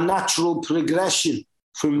natural progression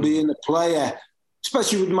from being a player,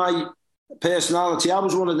 especially with my personality. I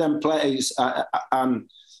was one of them players, and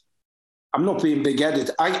I'm not being big-headed.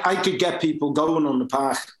 I could get people going on the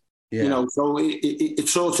park, so it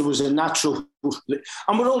sort of was a natural.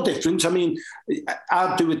 And we're all different. I mean,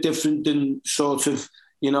 I'd do it different than sort of,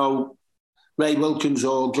 Ray Wilkins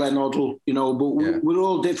or Glenn Hoddle, but we're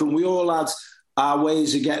all different. We all had our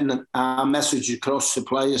ways of getting our message across to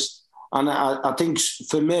players. And I think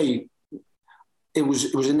for me, it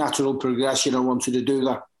was a natural progression. I wanted to do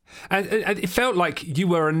that. And it felt like you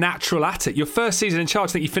were a natural at it. Your first season in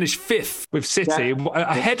charge, I think you finished 5th with City,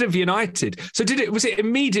 ahead of United. So was it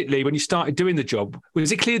immediately when you started doing the job,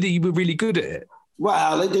 was it clear that you were really good at it?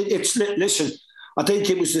 Well, listen, I think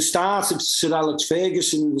it was the start of Sir Alex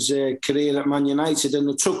Ferguson's career at Man United, and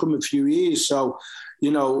it took him a few years. So,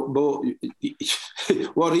 but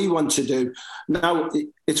what he wants to do. Now,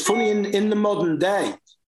 it's funny, in the modern day,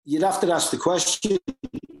 you'd have to ask the question,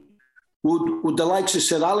 would the likes of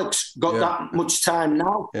Sir Alex got that much time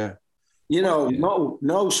now? Yeah.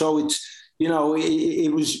 No. So it's,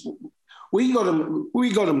 it was... We got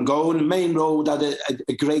him going. The main road had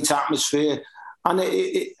a great atmosphere, and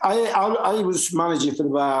I was manager for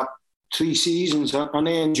about 3 seasons, and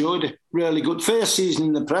I enjoyed it. Really good. First season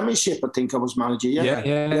in the Premiership, I think I was manager.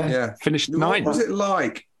 Yeah. Finished 9th. What was it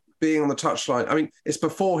like being on the touchline? I mean, it's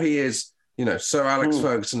before he is, Sir Alex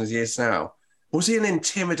Ferguson as he is now. Was he an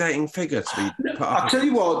intimidating figure to be put up? I'll tell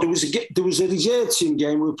you what. There was a reserve team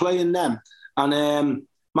game. We were playing them, and.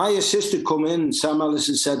 My assistant come in, Sam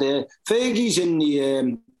Ellison, said, Fergie's in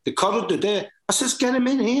the corridor there. I said, get him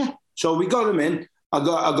in here. So we got him in. I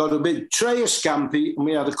got a big tray of scampi, and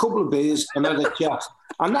we had a couple of beers and had a chat.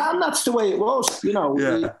 And that's the way it was, And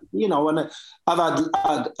I've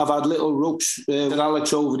had little rooks with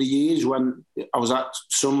Alex over the years when I was at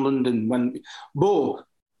Sunderland but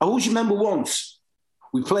I always remember once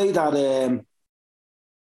we played at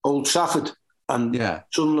Old Trafford. And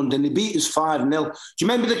Sunderland, and they beat us 5-0. Do you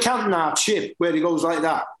remember the Cantona chip where he goes like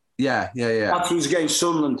that? Yeah. That was against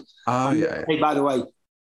Sunderland. Oh, yeah. Hey, by the way,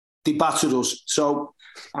 they battered us. So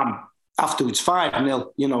afterwards,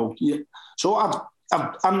 5-0, So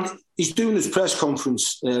he's doing his press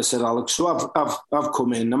conference, said Alex. So I've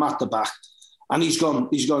come in, I'm at the back, and he's gone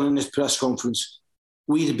in his press conference.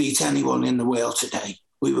 We'd have beat anyone in the world today.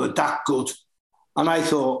 We were that good. And I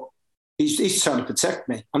thought, He's trying to protect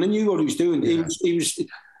me, and I knew what he was doing. Yeah.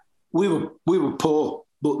 We were poor,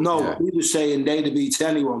 but no, he was saying they'd have beat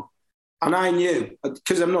anyone, and I knew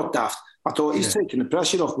because I'm not daft. I thought he's taking the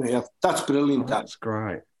pressure off me. That's brilliant. That's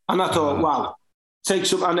great. And I thought, wow,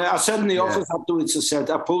 takes up. And I said in the office afterwards,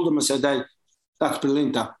 I pulled him. I said, hey, that's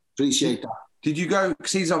brilliant. I appreciate that. Did you go?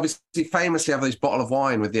 Because he's obviously famously have those bottle of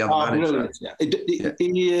wine with the other managers.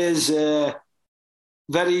 He is a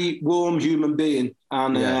very warm human being,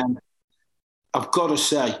 and. I've got to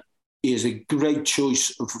say, he is a great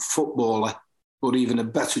choice of a footballer, but even a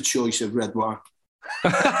better choice of red wine.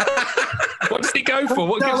 What does he go for?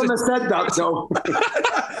 What gives I said that, so.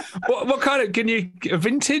 what kind of, a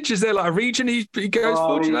vintage? Is there like a region he goes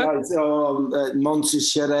for, do you know?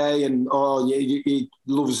 Monticello, and he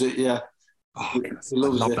loves it, yeah. Oh, I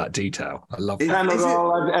love that detail. I love that.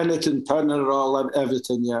 Penarol,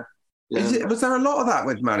 everything, yeah. Yeah. Was there a lot of that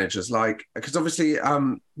with managers? Because obviously,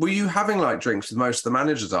 were you having drinks with most of the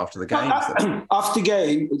managers after the games? After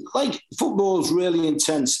game, football's really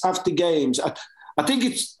intense. After games, I think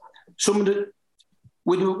it's some of the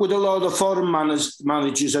with a lot of foreign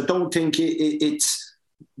managers. I don't think it's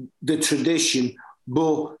the tradition,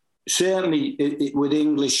 but certainly with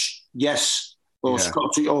English, yes, or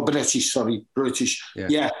Scottish or British. Sorry, British.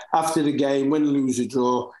 Yeah. After the game, win, lose, or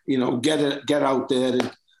draw, get out there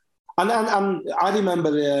and I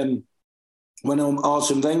remember when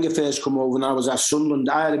Arsene Wenger first come over and I was at Sunderland,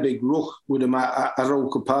 I had a big ruck with him at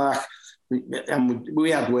Roker Park, and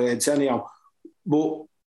we had words anyhow. But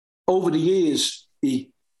over the years,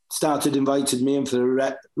 he started inviting me in for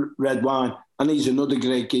the red wine, and he's another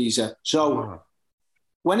great geezer. So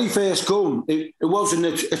when he first came, it wasn't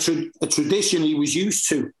a tradition he was used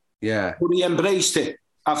to. Yeah. But he embraced it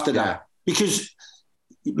after that. Because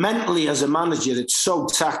mentally, as a manager, it's so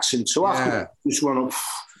taxing. So after just want to,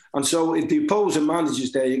 and so if the opposing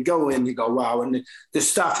manager's there, you go in, you go, wow, and the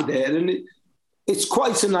staff are there, and it's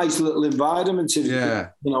quite a nice little environment,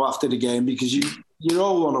 after the game, because you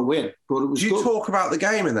all want to win. But it was. Do you talk about the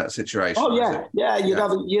game in that situation? Oh yeah.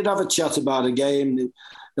 You'd have a chat about a game.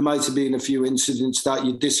 There might have been a few incidents that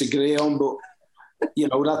you disagree on, but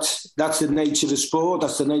that's the nature of sport.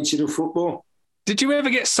 That's the nature of football. Did you ever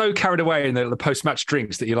get so carried away in the post-match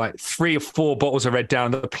drinks that you're 3 or 4 bottles of red down,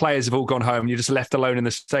 the players have all gone home, and you're just left alone in the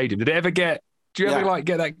stadium? Did it ever get... Do you ever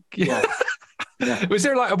get that... Yeah. Was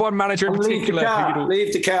there one manager in particular?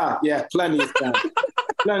 Leave the car. Yeah, plenty of time.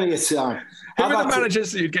 Plenty of time. Who are the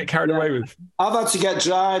managers that you'd get carried away with? I've had to get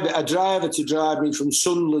a driver to drive me from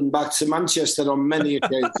Sunderland back to Manchester on many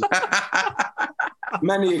occasions.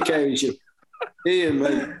 Many occasions. Here,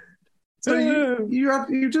 mate. So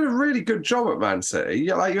you do a really good job at Man City.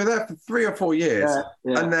 You're there for 3 or 4 years,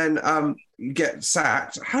 and then you get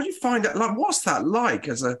sacked. How do you find it? What's that like?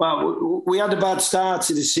 Well, we had a bad start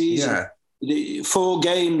to the season. 4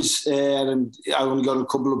 games, and I only got a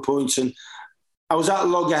couple of points, and I was at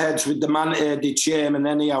loggerheads with the chairman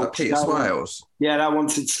anyhow. Peter Swales. Yeah, I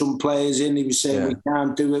wanted some players in. He was saying, we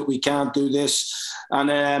can't do it, we can't do this.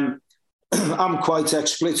 And I'm quite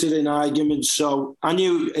explicit in arguments, so I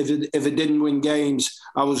knew if it didn't win games,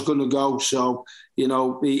 I was going to go. So, you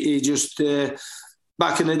know, he just,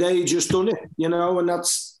 back in the day, he just done it, you know, and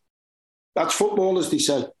that's football, as they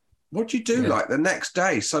say. What do you do, like, the next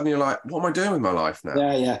day? Suddenly you're like, what am I doing with my life now?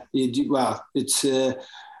 Yeah. Well, it's...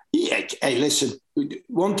 hey, listen,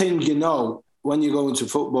 one thing you know when you go into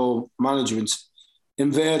football management,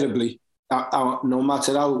 invariably, no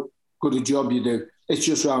matter how good a job you do, it's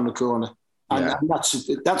just round the corner. And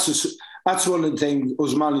that's one of the things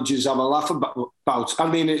us managers have a laugh about.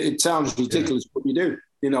 I mean, it sounds ridiculous, but you do,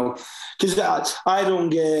 you know. Because I rung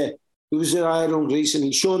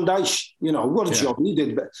recently, Sean Dyche, you know, what a job he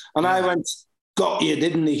did. And I went... Got you,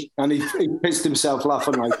 didn't he? And he pissed himself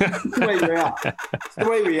laughing like, the way we are. It's the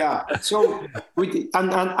way we are. So,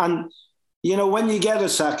 and you know, when you get a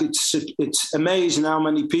sack, it's amazing how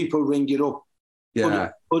many people ring you up.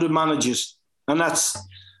 Yeah. Other managers. And that's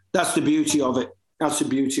the beauty of it. That's the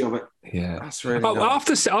beauty of it. Yeah, that's really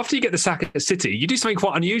nice. After you get the sack at City, you do something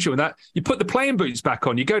quite unusual in that you put the playing boots back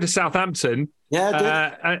on. You go to Southampton,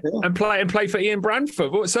 and play for Ian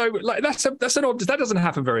Branford. So like that doesn't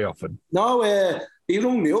happen very often. No, he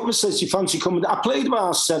rung me up and says, "You fancy coming?" I played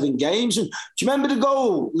about 7 games, and do you remember the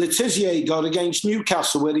goal Letizia got against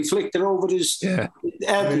Newcastle where he flicked it over his head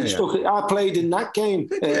and stuff? I played in that game.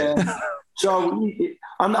 So,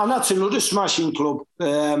 and that's another smashing club.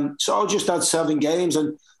 So I just had 7 games,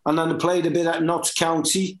 and then I played a bit at Notts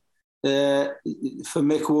County for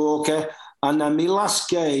Mick Walker. And then my last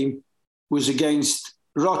game was against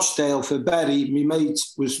Rochdale for Bury. My mate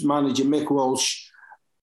was manager Mick Walsh.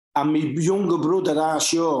 And my younger brother,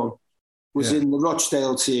 Arshawn, was in the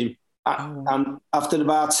Rochdale team. And after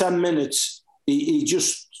about 10 minutes, he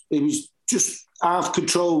was just half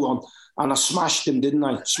control on. And I smashed him, didn't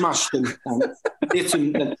I? Smashed him and hit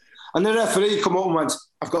him. And the referee come up and went,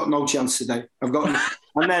 "I've got no chance today.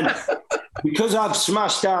 And then, because I've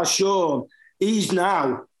smashed our Sean, he's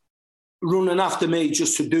now running after me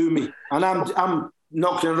just to do me. And I'm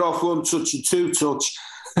knocking it off 1 touch and 2 touch.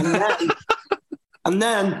 And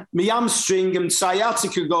then my hamstring and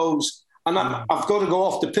sciatica goes, and I've got to go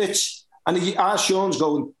off the pitch. And our Sean's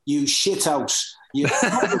going, "You shithouse."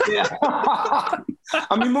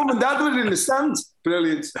 And my mum and dad were in the stands.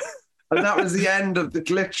 Brilliant. And that was the end of the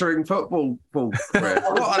glittering football career.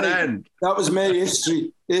 What an end. That was my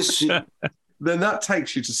history. Then that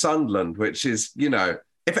takes you to Sunderland, which is, you know,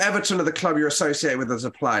 if Everton are the club you're associated with as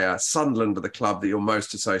a player, Sunderland are the club that you're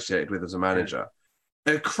most associated with as a manager.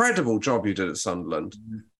 An incredible job you did at Sunderland.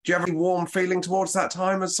 Do you have any warm feeling towards that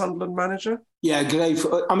time as Sunderland manager? Yeah, great.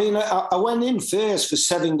 I mean, I went in first for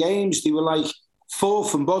 7 games. They were like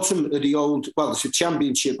 4th and bottom of the old, well, it's a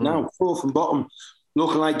championship now, 4th and bottom,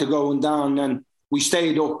 looking like they're going down. And we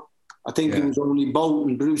stayed up. I think it was only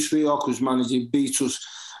Bolton, Bruce Rioch was managing, beat us.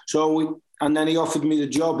 And then he offered me the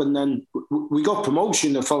job, and then we got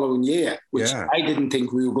promotion the following year, which I didn't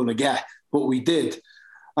think we were going to get, but we did.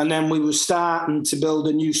 And then we were starting to build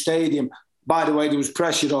a new stadium. By the way, there was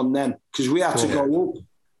pressure on then because we had to go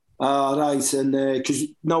up. Right, and because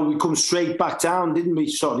we come straight back down, didn't we?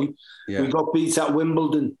 Sorry, we got beat at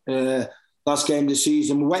Wimbledon last game of the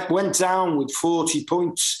season. We went down with 40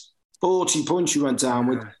 points. 40 points we went down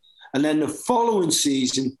with, and then the following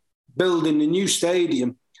season, building the new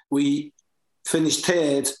stadium, we finished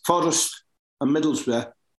 3rd, Forest and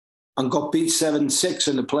Middlesbrough, and got beat 7-6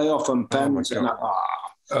 in the playoff on pens. So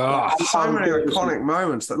many iconic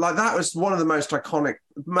moments. That was one of the most iconic,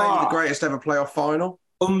 maybe the greatest ever playoff final.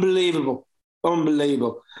 Unbelievable.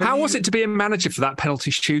 How was it to be a manager for that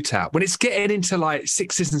penalty shootout when it's getting into like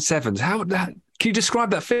 6s and 7s? Can you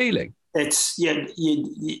describe that feeling? It's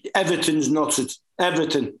everything's knotted.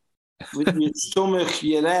 Everything, your stomach,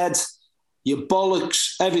 your head, your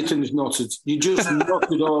bollocks, everything's knotted. You just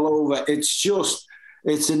knotted all over. It's just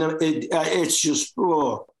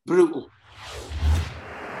brutal.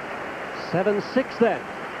 7-6 then,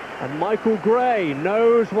 and Michael Gray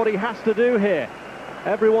knows what he has to do here.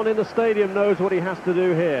 Everyone in the stadium knows what he has to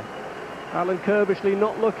do here. Alan Kirbishley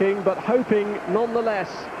not looking, but hoping nonetheless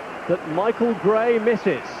that Michael Gray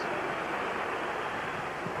misses.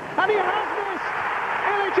 And he has missed!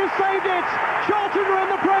 Illich has saved it! Charlton are in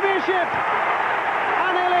the Premiership!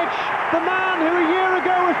 And Illich, the man who a year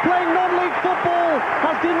ago was playing non-league football,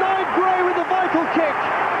 has denied Gray with a vital kick.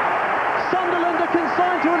 Sunderland are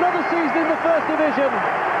consigned to another season in the First Division,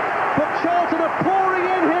 but Charlton are pouring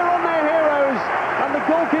in here on their heroes, and the the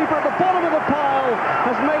goalkeeper at the bottom of the pile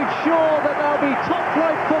has made sure that there'll be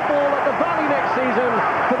top-flight football at the Valley next season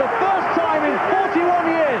for the first time in 41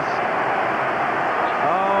 years.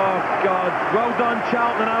 Oh, God. Well done,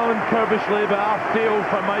 Charlton and Alan Kirbishley, but I feel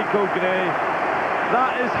for Michael Gray.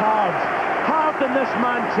 That is hard. Hard than this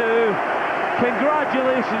man too.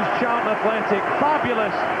 Congratulations, Charlton Athletic.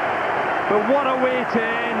 Fabulous. But what a way to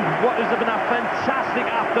end what has been a fantastic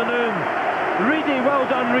afternoon. Reedy, well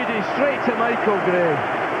done, Reedy. Straight to Michael Gray.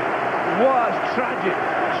 What tragic,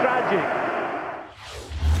 tragic.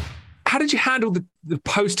 How did you handle the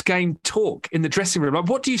post-game talk in the dressing room? Like,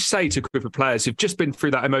 what do you say to a group of players who've just been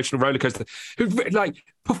through that emotional rollercoaster, who've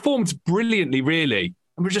performed brilliantly, really,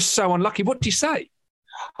 and were just so unlucky? What do you say?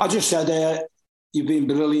 I just said, you've been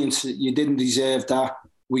brilliant. You didn't deserve that.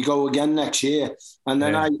 We go again next year. And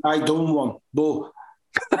then I done one. But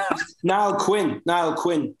Niall Quinn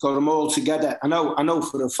got them all together. I know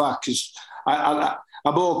for a fact, because I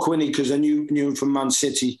bought Quinny because I knew him from Man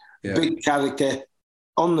City. Yeah. Big character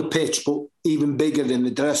on the pitch, but even bigger in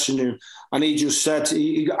the dressing room. And he just said,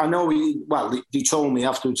 he told me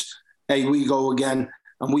afterwards, hey, we go again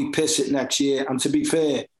and we piss it next year. And to be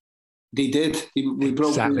fair, they did. We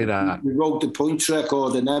broke the points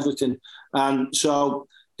record and everything. And so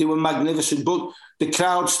they were magnificent. But the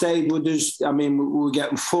crowd stayed with us. I mean, we were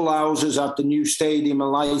getting full houses at the new Stadium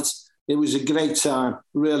of Light. It was a great time,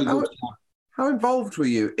 really good time. How involved were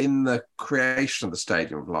you in the creation of the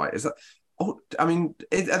Stadium of Light? Is that... I mean,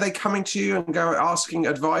 are they coming to you and asking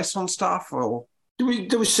advice on stuff, or?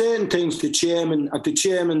 There were certain things. The chairman,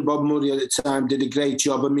 Bob Murray at the time, did a great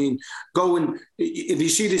job. I mean, if you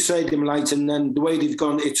see the Stadium Light and then the way they've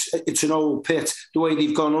gone, it's an old pit. The way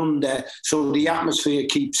they've gone under, so the atmosphere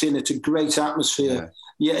keeps in. It's a great atmosphere.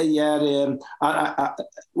 Yeah.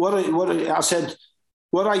 What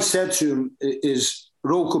I said to him is,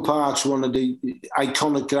 Roker Park's one of the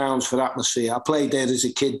iconic grounds for atmosphere. I played there as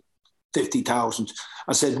a kid. 50,000.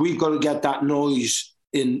 I said, we've got to get that noise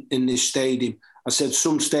in this stadium. I said,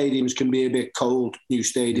 some stadiums can be a bit cold, new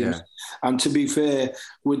stadiums. Yeah. And to be fair,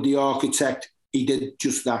 with the architect, he did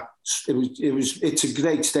just that. It's a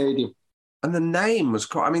great stadium. And the name was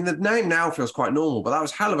quite, I mean, the name now feels quite normal, but that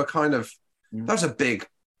was hell of a kind of, that was a big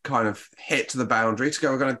kind of hit to the boundary to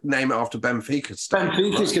go, we're going to name it after Benfica's stadium.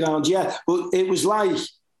 Benfica's ground, yeah. But it was like,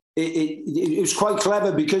 it was quite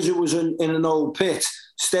clever because it was in an old pit.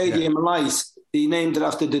 Stadium Light. He named it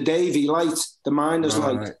after the Davy Light, the miners'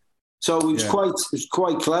 light. So it was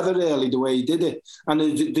quite clever, really, the way he did it.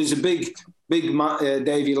 And there's a big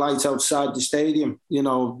Davy Light outside the stadium, you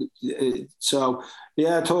know. So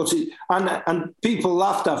yeah, I thought it, and people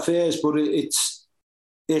laughed at first, but it's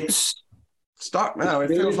stuck now. It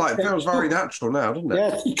feels very natural now, doesn't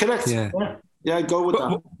it? Yeah, correct. Yeah, go with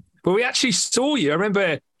that. But we actually saw you. I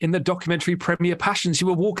remember in the documentary Premier Passions, you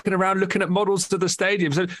were walking around looking at models to the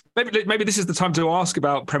stadium. So maybe this is the time to ask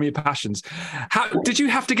about Premier Passions. How did you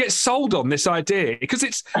have to get sold on this idea? Because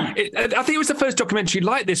I think it was the first documentary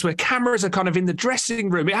like this where cameras are kind of in the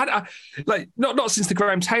dressing room. It had not since the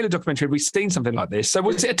Graham Taylor documentary have we seen something like this. So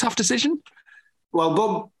was it a tough decision? Well,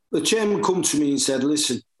 Bob, the chairman come to me and said,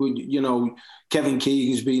 "Listen, you know, Kevin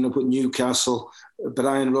Keegan's been up at Newcastle,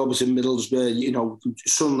 Brian Robertson, Middlesbrough, you know,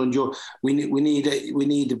 Sunderland. We need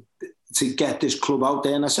to get this club out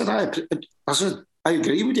there." And I said, I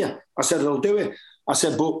agree with you. I said, I'll do it. I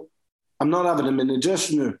said, but I'm not having him in the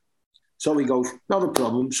dressing room. So he goes, not a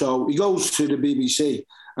problem. So he goes to the BBC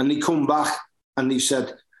and they come back and he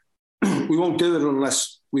said, we won't do it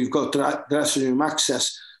unless we've got dressing room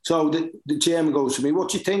access. So the chairman goes to me, what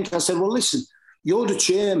do you think? I said, well, listen, you're the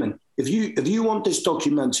chairman. If you want this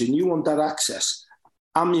documentary and you want that access,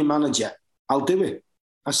 I'm your manager. I'll do it.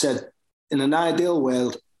 I said, in an ideal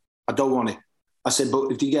world, I don't want it. I said,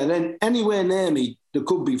 but if you get anywhere near me, there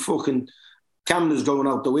could be fucking cameras going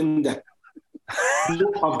out the window.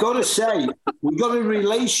 I've got to say, we've got a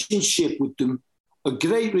relationship with them, a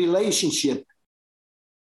great relationship.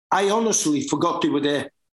 I honestly forgot they were there.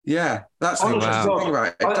 Yeah, that's the thing,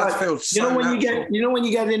 right? It does feel so when you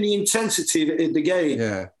get in the intensity of the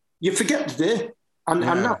game, you forget there, and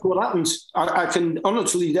that's what happens. I can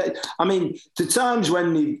honestly, I mean, the times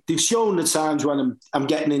when they've shown the times when I'm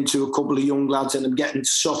getting into a couple of young lads and I'm getting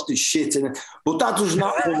soft as shit, but that doesn't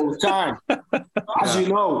happen all the time, as you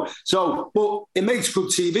know. So, but it makes good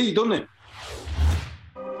TV, doesn't it?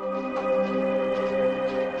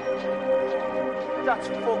 That's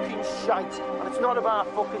fucking shite. And it's not about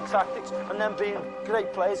fucking tactics and them being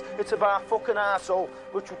great players. It's about fucking arsehole,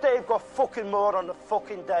 which they've got fucking more on the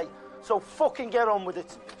fucking day. So fucking get on with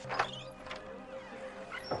it.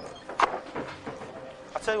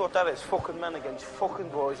 I tell you what that is, fucking men against fucking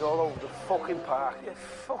boys all over the fucking park. You're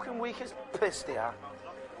fucking weak as piss, they are.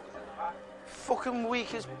 Fucking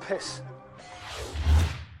weak as piss.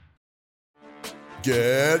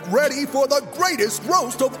 Get ready for the greatest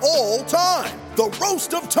roast of all time, the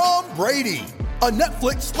Roast of Tom Brady, a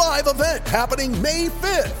Netflix live event happening May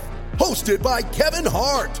 5th. Hosted by Kevin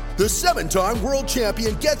Hart, the 7-time world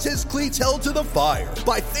champion gets his cleats held to the fire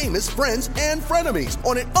by famous friends and frenemies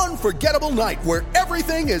on an unforgettable night where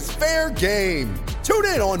everything is fair game. Tune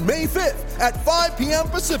in on May 5th at 5 p.m.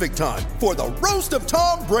 Pacific time for the Roast of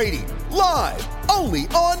Tom Brady, live only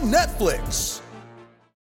on Netflix.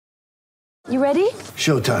 You ready?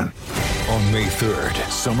 Showtime. On May 3rd,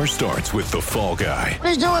 summer starts with The Fall Guy.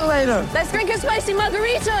 Let's do it later. Let's drink a spicy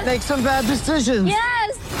margarita. Make some bad decisions.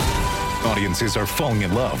 Yes. Audiences are falling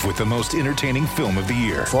in love with the most entertaining film of the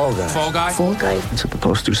year. Fall Guy. Fall Guy? Fall Guy. That's what the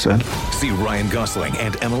poster said. See Ryan Gosling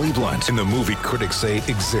and Emily Blunt in the movie critics say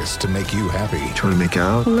exists to make you happy. Trying to make it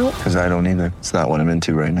out? Nope. Because I don't either. It's not what I'm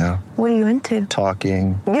into right now. What are you into?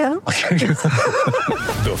 Talking. Yeah.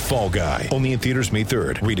 The Fall Guy. Only in theaters May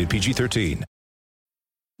 3rd. Rated PG-13.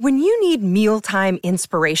 When you need mealtime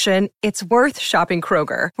inspiration, it's worth shopping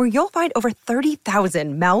Kroger, where you'll find over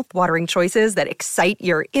 30,000 mouth-watering choices that excite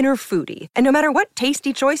your inner foodie. And no matter what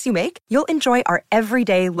tasty choice you make, you'll enjoy our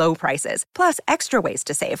everyday low prices, plus extra ways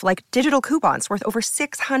to save, like digital coupons worth over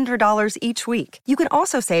 $600 each week. You can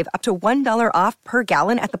also save up to $1 off per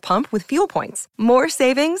gallon at the pump with fuel points. More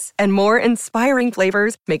savings and more inspiring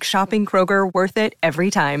flavors make shopping Kroger worth it every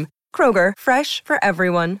time. Kroger, fresh for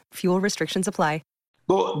everyone. Fuel restrictions apply.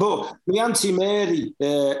 But my Auntie Mary,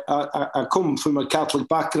 I come from a Catholic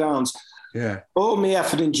background. Yeah. All my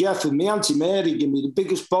effort in Jefford, my Auntie Mary gave me the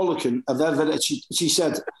biggest bollocking I've ever. She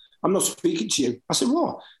said, "I'm not speaking to you." I said,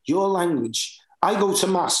 "What? Your language?" I go to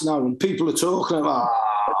mass now and people are talking about,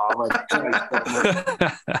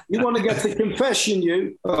 you want to get the confession,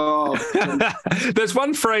 you? Oh. There's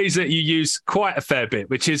one phrase that you use quite a fair bit,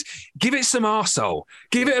 which is, give it some arsehole.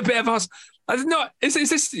 Give it a bit of arsehole. Is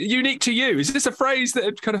this unique to you? Is this a phrase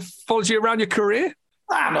that kind of follows you around your career?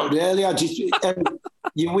 Not really. I just,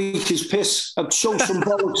 you're weak as piss. I'd show some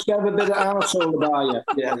bollocks, get a bit of arsehole about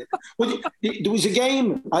you. Yeah. Well, there was a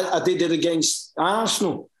game, I did it against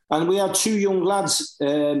Arsenal, and we had two young lads.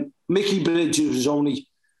 Mickey Bridges was only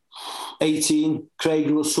 18, Craig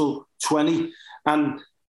Russell, 20, and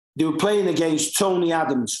they were playing against Tony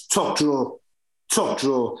Adams, top draw,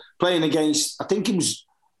 playing against, I think it was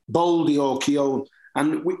Boldy or Keown,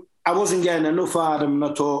 and I wasn't getting enough out of them,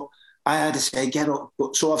 and I thought I had to say, get up.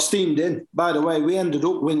 So I've steamed in. By the way, we ended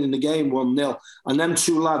up winning the game 1-0, and them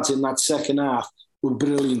two lads in that second half were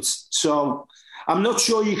brilliant. So I'm not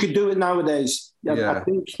sure you could do it nowadays. Yeah. I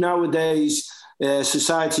think nowadays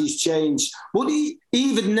society's changed. But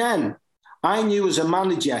even then, I knew as a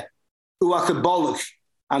manager who I could bollock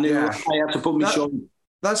and who I had to put my shoulder.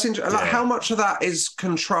 That's interesting. Like, how much of that is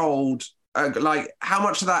controlled? How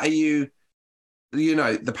much of that are you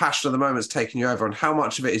the passion of the moment's taking you over, and how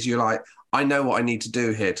much of it is you like, I know what I need to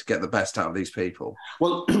do here to get the best out of these people?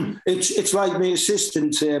 Well, it's like my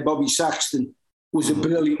assistant, Bobby Saxton, was a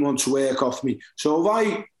brilliant one to work off me. So if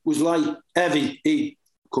I was like, Evie, hey,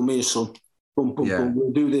 come here, son. Boom,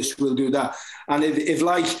 we'll do this, we'll do that. And if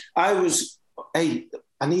like I was, hey,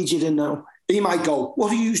 I need you to know, he might go,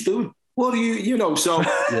 what are you doing? What are you, so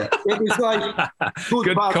it was like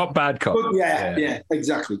good cop, bad cop. Yeah,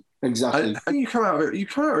 exactly. And you come out of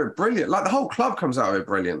it brilliant. Like the whole club comes out of it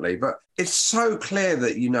brilliantly, but it's so clear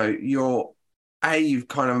that, you're a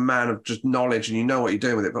kind of man of just knowledge and you know what you're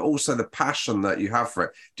doing with it, but also the passion that you have for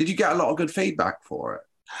it. Did you get a lot of good feedback for it?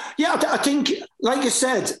 Yeah, I think, like I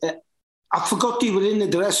said, I forgot they were in the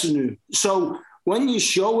dressing room. So when you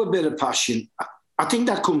show a bit of passion, I think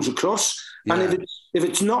that comes across. Yeah. And if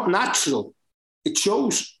it's not natural, it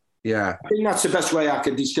shows. Yeah. I think that's the best way I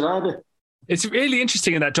could describe it. It's really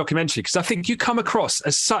interesting in that documentary because I think you come across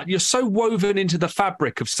as such, you're so woven into the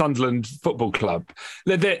fabric of Sunderland Football Club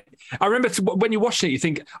that I remember when you're watching it, you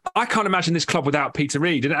think, I can't imagine this club without Peter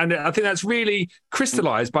Reid. And I think that's really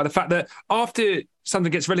crystallised by the fact that after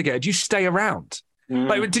Sunderland gets relegated, you stay around.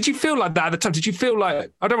 Like, did you feel like that at the time? Did you feel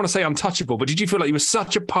like, I don't want to say untouchable, but did you feel like you were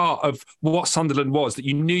such a part of what Sunderland was that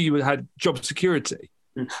you knew you had job security?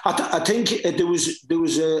 I think there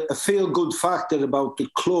was a feel-good factor about the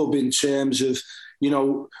club in terms of,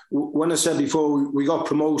 when I said before we got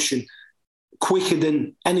promotion quicker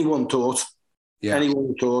than anyone thought. Yeah.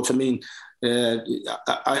 Anyone thought. I mean,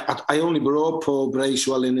 I only brought Paul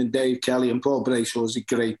Bracewell in and Dave Kelly, and Paul Bracewell was a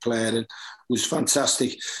great player and was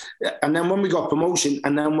fantastic. And then when we got promotion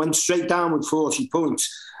and then went straight down with 40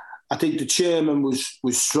 points, I think the chairman was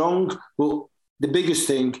strong, but the biggest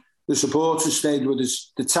thing, the supporters stayed with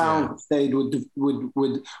us. The town stayed with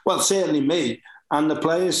well, certainly me and the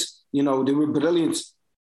players. You know, they were brilliant.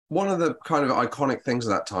 One of the kind of iconic things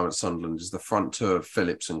at that time at Sunderland is the front two of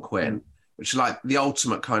Phillips and Quinn, which is like the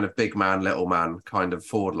ultimate kind of big man, little man kind of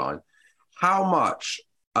forward line. How much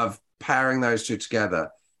of pairing those two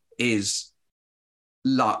together is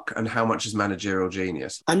luck and how much is managerial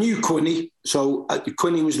genius? I knew Quinny, so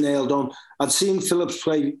Quinny was nailed on. I'd seen Phillips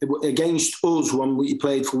play against us when we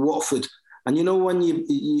played for Watford. And you know when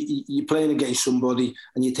you're playing against somebody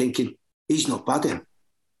and you're thinking, he's not bad in.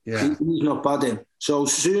 Yeah. He's not bad in. So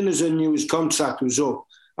as soon as I knew his contract was up,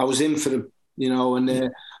 I was in for him, you know. And I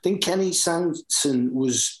think Kenny Sanson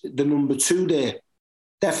was the number 2 there.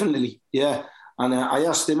 Definitely, yeah. And I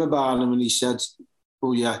asked him about him and he said,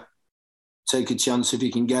 oh, yeah, take a chance if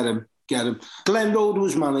you can get him. Glenn Road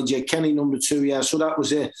was manager, Kenny number 2, yeah, so that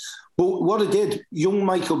was it. But what I did, young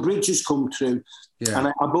Michael Bridges come through and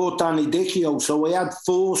I bought Danny Dichio, so we had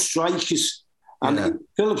 4 strikers. And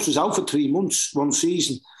Phillips was out for 3 months, one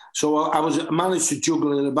season. So I managed to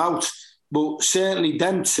juggle it about. But certainly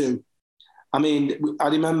them two, I mean, I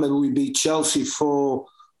remember we beat Chelsea 4-1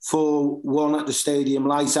 at the Stadium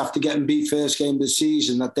Lights after getting beat first game of the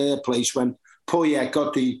season at their place when Poyet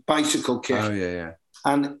got the bicycle kick. Oh, yeah.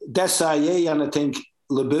 And Desailly and I think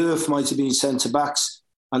Leboeuf might have been centre-backs.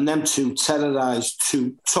 And them two terrorised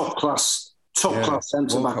 2 top-class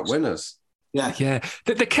centre-backs. World Cup winners. Yeah.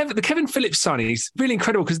 The Kevin Phillips signing is really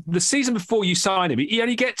incredible because the season before you sign him, he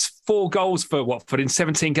only gets 4 goals for Watford in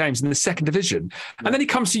 17 games in the second division. Yeah. And then he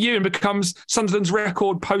comes to you and becomes Sunderland's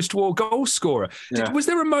record post-war goal scorer. Yeah. Was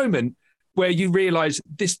there a moment where you realised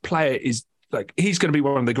this player is like, he's going to be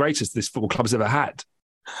one of the greatest this football club's ever had?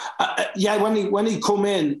 When he come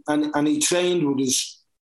in and he trained with us,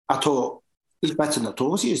 I thought, he's better than I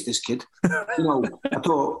thought he is, this kid. You know, I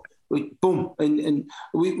thought, boom, and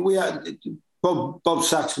we had Bob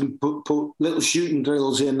Saxton put little shooting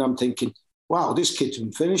drills in. I'm thinking, wow, this kid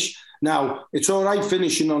can finish. Now it's all right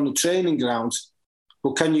finishing on the training grounds,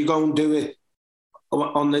 but can you go and do it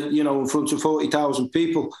on the in front of 40,000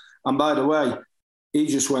 people? And by the way, he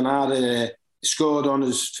just went out there, scored on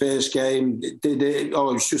his first game, did it.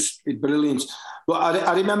 Oh, it was just brilliant. But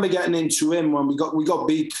I remember getting into him when we got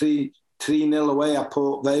beat 3-0 away at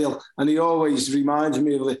Port Vale, and he always reminds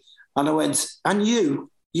me of it. And I went, and you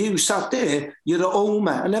sat there, you're at home,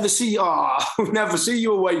 I never see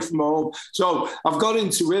you away from home. So I've got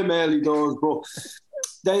into him early doors, but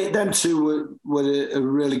them two were a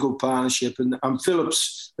really good partnership. And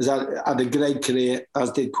Phillips has had a great career,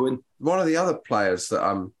 as did Quinn. One of the other players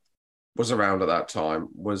that was around at that time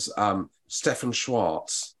was Stefan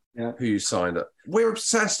Schwarz, who you signed it. We're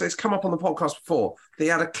obsessed. It's come up on the podcast before. He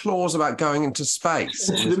had a clause about going into space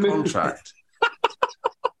in his contract.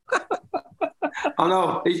 I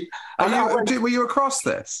know. Were you across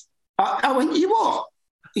this? I went, you what?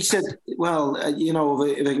 He said, well,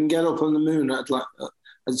 if I can get up on the moon at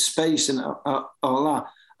space and all that.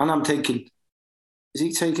 And I'm thinking, is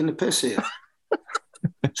he taking the piss here?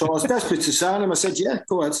 So I was desperate to sign him. I said, yeah,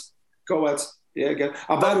 go ahead. Yeah, go.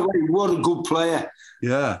 And by the way, what a good player.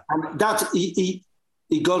 Yeah. And that, he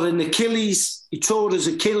got an Achilles, he tore his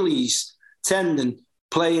Achilles tendon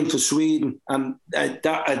playing for Sweden. And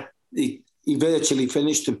he virtually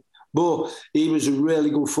finished him. But he was a really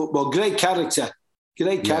good footballer. Great character.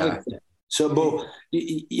 Yeah. So, but,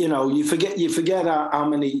 you forget how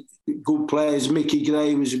many good players. Mickey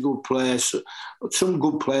Gray was a good player. So, some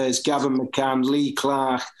good players. Gavin McCann, Lee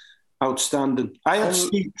Clark, outstanding. I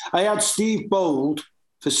had Steve Bold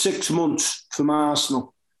for 6 months from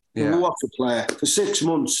Arsenal. Yeah. What a player. For 6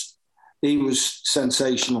 months, he was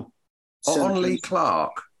sensational. On Lee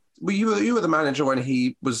Clark. Well, you were the manager when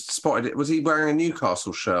he was spotted. Was he wearing a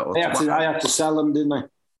Newcastle shirt? I had to sell him, didn't I?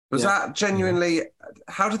 Was that genuinely...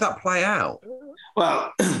 How did that play out?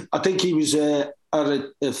 Well, I think he was at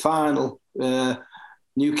a final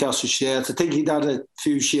Newcastle shirt. I think he'd had a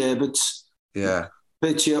few sherbets. Yeah.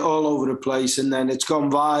 Picture all over the place, and then it's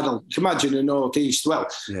gone viral. You can imagine the North East. Well,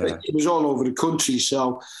 it was all over the country,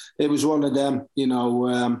 so it was one of them, and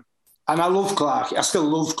I love Clark. I still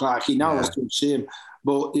love Clark. I still see him.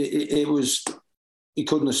 But it was, he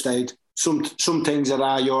couldn't have stayed. Some things are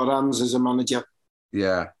out of your hands as a manager.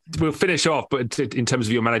 Yeah. We'll finish off, but in terms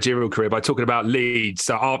of your managerial career, by talking about Leeds,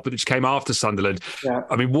 which came after Sunderland. Yeah.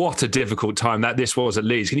 I mean, what a difficult time this was at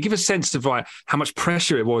Leeds. Can you give a sense of how much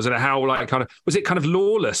pressure it was and how was it kind of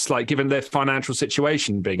lawless, given their financial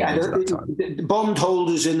situation being into that time? The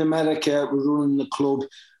bondholders in America were running the club.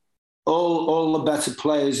 all the better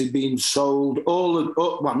players had been sold. Well,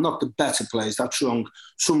 not the better players, that's wrong.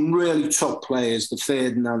 Some really top players, the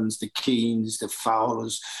Ferdinands, the Keanes, the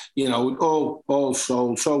Fowlers, all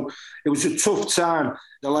sold. So it was a tough time.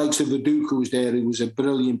 The likes of Viduka was there. He was a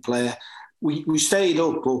brilliant player. We stayed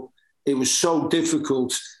up, but it was so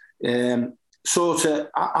difficult. Sort of,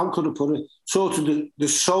 how could I put it? Sort of the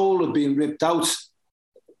soul had been ripped out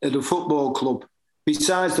of the football club.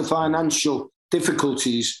 Besides the financial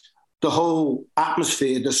difficulties, the whole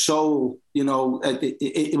atmosphere, the soul,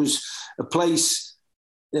 it was a place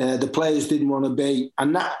the players didn't want to be,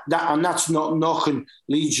 and that's not knocking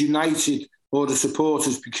Leeds United or the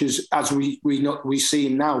supporters, because as we see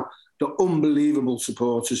now, they're unbelievable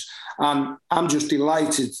supporters, and I'm just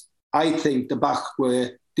delighted. I think they're back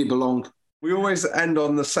where they belong. We always end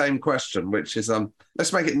on the same question, which is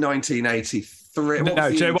let's make it 1983.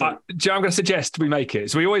 No, Joe, I'm going to suggest we make it.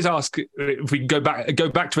 So we always ask if we can go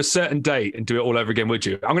back to a certain date and do it all over again, would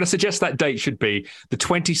you? I'm going to suggest that date should be the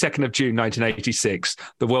 22nd of June, 1986,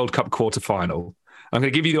 the World Cup quarter-final. I'm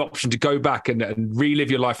going to give you the option to go back and relive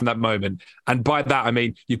your life in that moment. And by that, I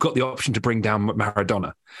mean, you've got the option to bring down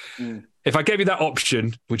Maradona. Mm. If I gave you that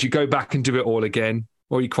option, would you go back and do it all again?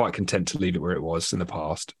 Or are you quite content to leave it where it was in the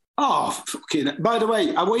past? Oh, fucking... By the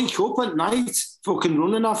way, I wake up at night fucking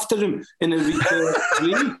running after him in a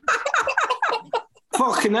league.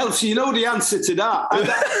 Fucking hell, so you know the answer to that.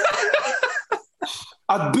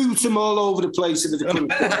 I'd boot him all over the place if it couldn't.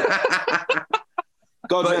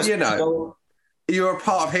 God but, you're a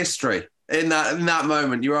part of history. In that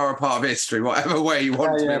moment, you are a part of history, whatever way you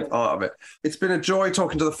want to be a part of it. It's been a joy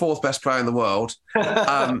talking to the fourth best player in the world.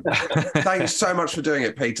 Thanks so much for doing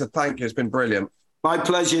it, Peter. Thank you. It's been brilliant. My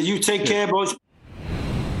pleasure. You take care, boys.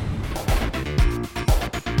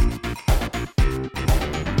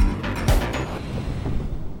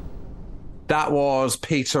 That was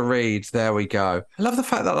Peter Reid. There we go. I love the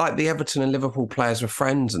fact that the Everton and Liverpool players were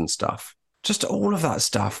friends and stuff. Just all of that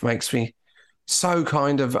stuff makes me so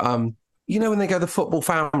kind of, when they go the football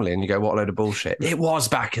family and you go, what a load of bullshit. It was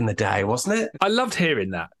back in the day, wasn't it? I loved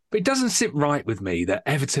hearing that. But it doesn't sit right with me that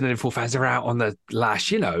Everton and Liverpool fans are out on the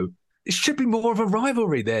lash, It should be more of a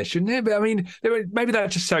rivalry there, shouldn't it? But I mean, maybe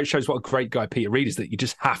that just shows what a great guy Peter Reid is, that you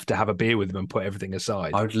just have to have a beer with him and put everything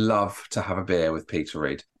aside. I would love to have a beer with Peter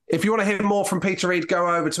Reid. If you want to hear more from Peter Reid, go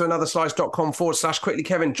over to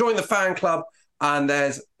anotherslice.com/quickly-Kevin. Join the fan club, and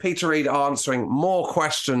there's Peter Reid answering more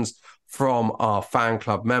questions from our fan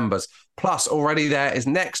club members. Plus, already there is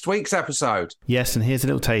next week's episode. Yes, and here's a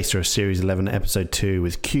little taster of Series 11, Episode 2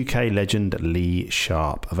 with QK legend Lee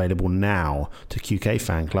Sharp, available now to QK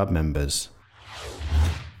fan club members.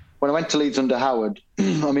 When I went to Leeds under Howard,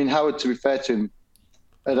 Howard, to be fair to him,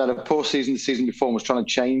 had a poor season the season before and was trying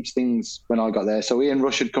to change things when I got there. So Ian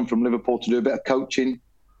Rush had come from Liverpool to do a bit of coaching,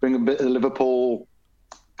 bring a bit of the Liverpool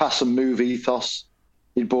pass and move ethos.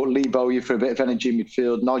 He'd bought Lee Bowyer for a bit of energy in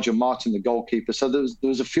midfield, Nigel Martin, the goalkeeper. So there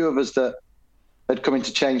was a few of us that had come in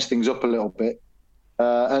to change things up a little bit.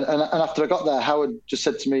 And after I got there, Howard just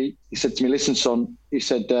said to me, listen, son, he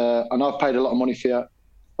said, I know I've paid a lot of money for you.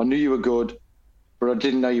 I knew you were good, but I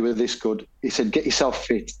didn't know you were this good. He said, get yourself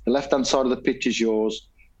fit. The left-hand side of the pitch is yours.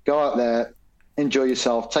 Go out there, enjoy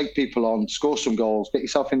yourself, take people on, score some goals, get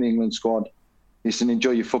yourself in the England squad. He said,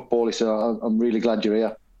 enjoy your football. He said, I'm really glad you're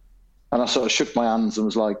here. And I sort of shook my hands and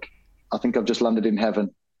was like, I think I've just landed in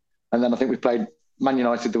heaven. And then I think we played Man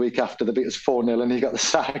United the week after. They beat us 4-0 and he got the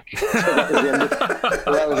sack. So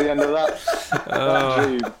that was the end of that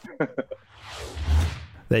dream.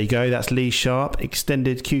 There you go. That's Lee Sharp,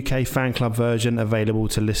 extended QK fan club version, available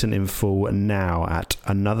to listen in full now at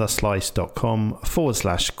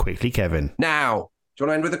anotherslice.com/quickly-Kevin. Now, do you want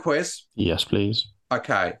to end with a quiz? Yes, please.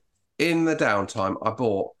 Okay. In the downtime, I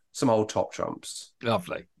bought some old top trumps.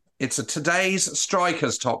 Lovely. It's today's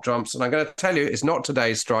strikers top trumps, and I'm going to tell you it's not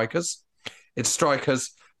today's strikers. It's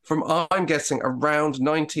strikers from, I'm guessing, around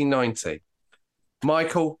 1990.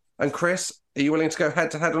 Michael and Chris, are you willing to go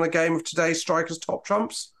head-to-head on a game of today's strikers top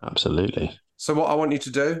trumps? Absolutely. So what I want you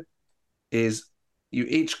to do is you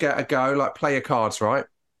each get a go, play your cards, right?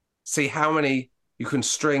 See how many you can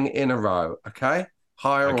string in a row, okay?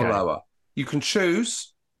 Higher or lower. You can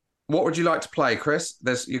choose. What would you like to play, Chris?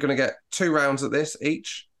 You're going to get 2 rounds at this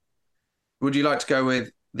each. Would you like to go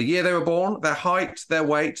with the year they were born, their height, their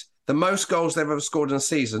weight, the most goals they've ever scored in a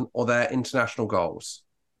season, or their international goals?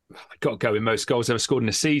 I've got to go with most goals ever scored in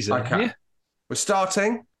a season. Okay. Yeah. We're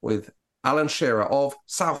starting with Alan Shearer of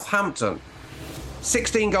Southampton.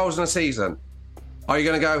 16 goals in a season. Are you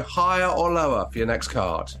going to go higher or lower for your next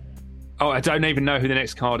card? Oh, I don't even know who the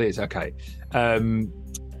next card is. Okay. Well,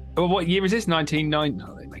 what year is this? 1990?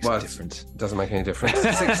 Oh, they make makes a difference. Doesn't make any difference.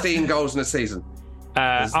 16 goals in a season.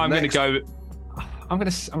 I'm going to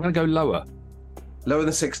go lower. Lower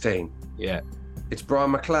than 16. Yeah. It's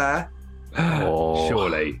Brian McClare.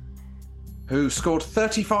 Surely. Who scored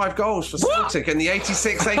 35 goals for Celtic in the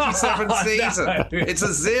 86-87 season. No. It's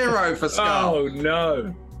a 0 for Skull. Oh,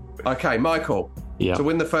 no. Okay, Michael. Yeah. To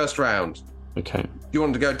win the first round. Okay. Do you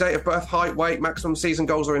want to go date of birth, height, weight, maximum season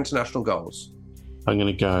goals, or international goals? I'm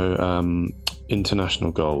going to go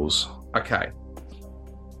international goals. Okay.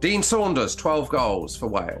 Dean Saunders, 12 goals for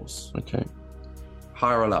Wales. Okay.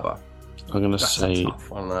 Higher or lower? I'm going to say... a tough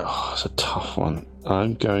one, that. Oh, it's a tough one.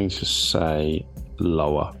 I'm going to say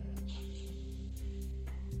lower.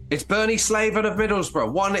 It's Bernie Slaven of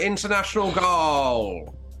Middlesbrough. 1 international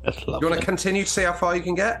goal. That's You lovely. want to continue to see how far you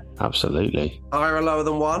can get? Absolutely. Higher or lower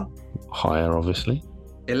than 1? Higher, obviously.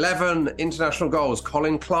 11 international goals.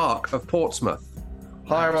 Colin Clark of Portsmouth.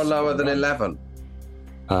 Higher or lower than 11?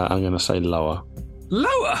 I'm going to say lower.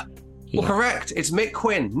 Lower? Well, correct. It's Mick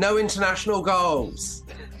Quinn. No international goals.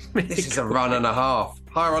 This is a run and a half.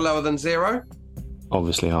 Higher or lower than 0?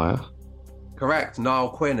 Obviously higher. Correct. Niall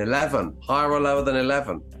Quinn, 11. Higher or lower than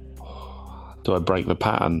 11? Do I break the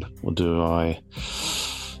pattern or do I...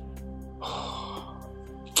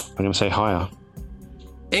 I'm going to say higher.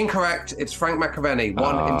 Incorrect. It's Frank McAvenny.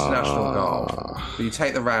 1 international goal. So you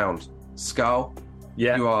take the round. Skull.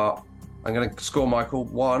 Yeah. You are... I'm going to score Michael.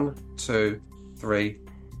 1, 2, 3,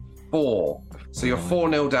 4. So you're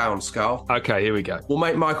 4-0 down, Skull. Okay, here we go. We'll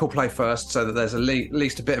make Michael play first so that there's at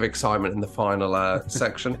least a bit of excitement in the final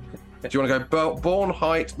section. Do you want to go born,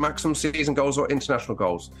 height, maximum season goals, or international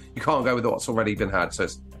goals? You can't go with what's already been had. So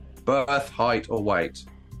it's birth, height, or weight.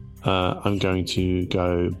 I'm going to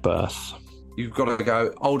go birth. You've got to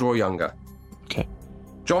go older or younger. Okay.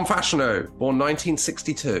 John Fashanu, born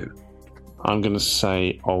 1962. I'm going to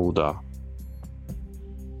say older.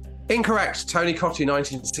 Incorrect. Tony Cottee,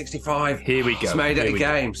 1965. Here we go. It's made it a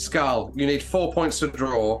game. Skull, you need 4 points to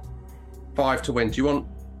draw, 5 to win. Do you want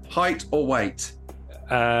height or weight?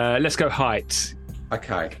 Let's go height.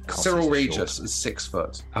 Okay. Cyril Regis is 6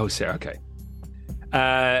 foot. Oh, Sarah, okay.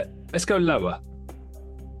 Let's go lower.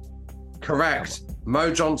 Correct.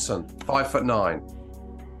 Mo Johnson,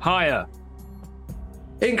 5'9". Higher.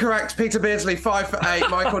 Incorrect. Peter Beardsley, 5'8".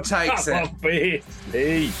 Michael takes it. Oh,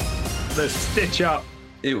 Beardsley. The stitch up.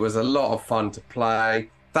 It was a lot of fun to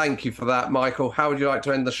play. Thank you for that, Michael. How would you like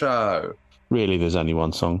to end the show? Really, there's only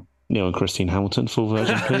one song. Neil and Christine Hamilton, full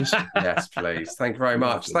version, please. Yes, please. Thank you very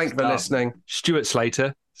much. Thank you for listening. Stuart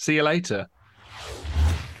Slater. See you later.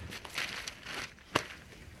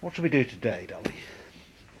 What shall we do today, Dolly?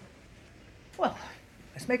 Well,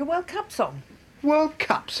 let's make a World Cup song. World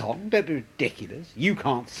Cup song? Don't be ridiculous. You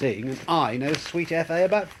can't sing and I know sweet FA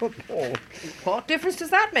about football. What difference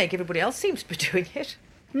does that make? Everybody else seems to be doing it.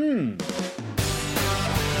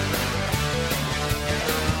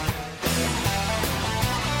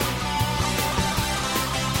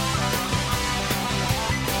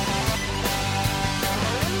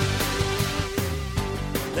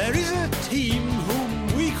 There is a team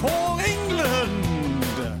whom we call England,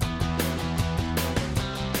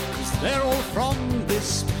 'cause they're all from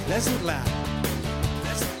this pleasant land.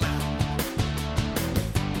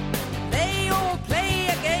 They all play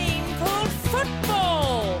a game called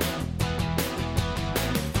football.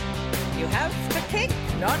 You have to kick,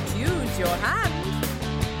 not use your hand.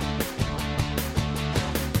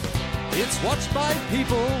 It's watched by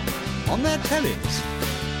people on their tellies.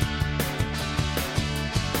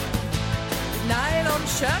 Nylon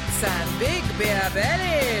shirts and big beer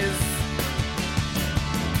bellies.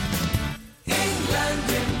 England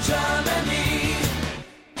in Germany.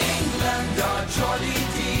 England are Jolly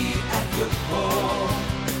D at football.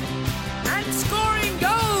 And scoring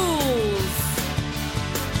goals.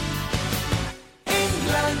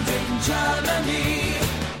 England in Germany.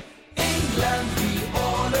 England, we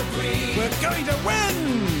all agree. We're going to win!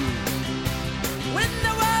 Win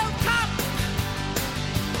the World Cup!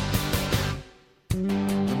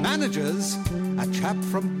 The manager's a chap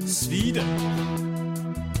from Sweden.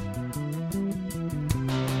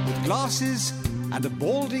 With glasses and a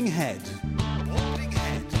balding head.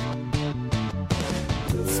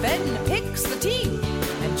 Sven picks the team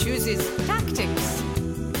and chooses tactics.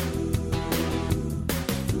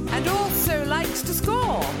 And also likes to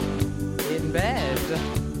score in bed.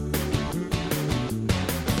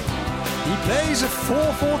 He plays a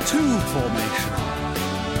 4-4-2 formation.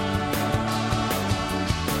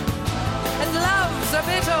 And loves a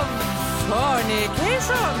bit of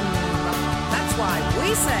fornication. That's why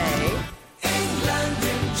we say England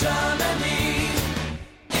in Germany.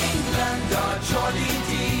 England are Jolly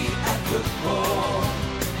D at football.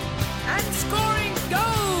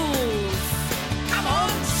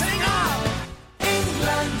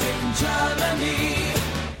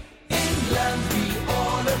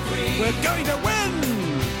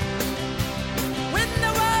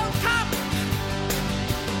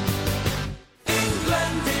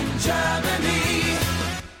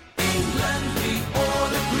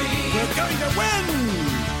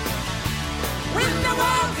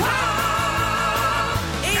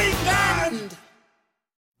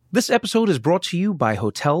 This episode is brought to you by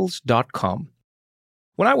Hotels.com.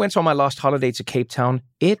 When I went on my last holiday to Cape Town,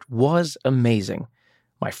 it was amazing.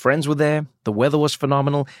 My friends were there, the weather was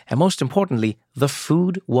phenomenal, and most importantly, the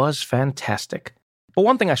food was fantastic. But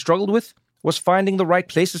one thing I struggled with was finding the right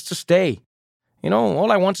places to stay. You know,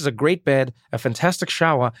 all I want is a great bed, a fantastic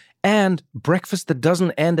shower, and breakfast that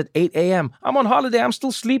doesn't end at 8 a.m. I'm on holiday, I'm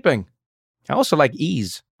still sleeping. I also like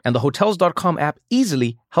ease, and the Hotels.com app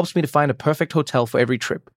easily helps me to find a perfect hotel for every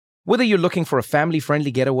trip. Whether you're looking for a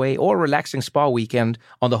family-friendly getaway or a relaxing spa weekend,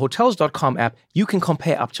 on the Hotels.com app, you can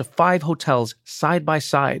compare up to 5 hotels side by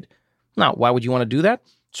side. Now, why would you want to do that?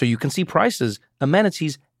 So you can see prices,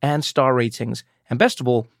 amenities, and star ratings. And best of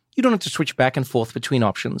all, you don't have to switch back and forth between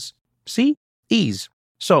options. See? Ease.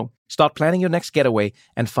 So, start planning your next getaway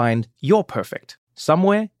and find your perfect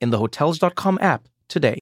somewhere in the Hotels.com app today.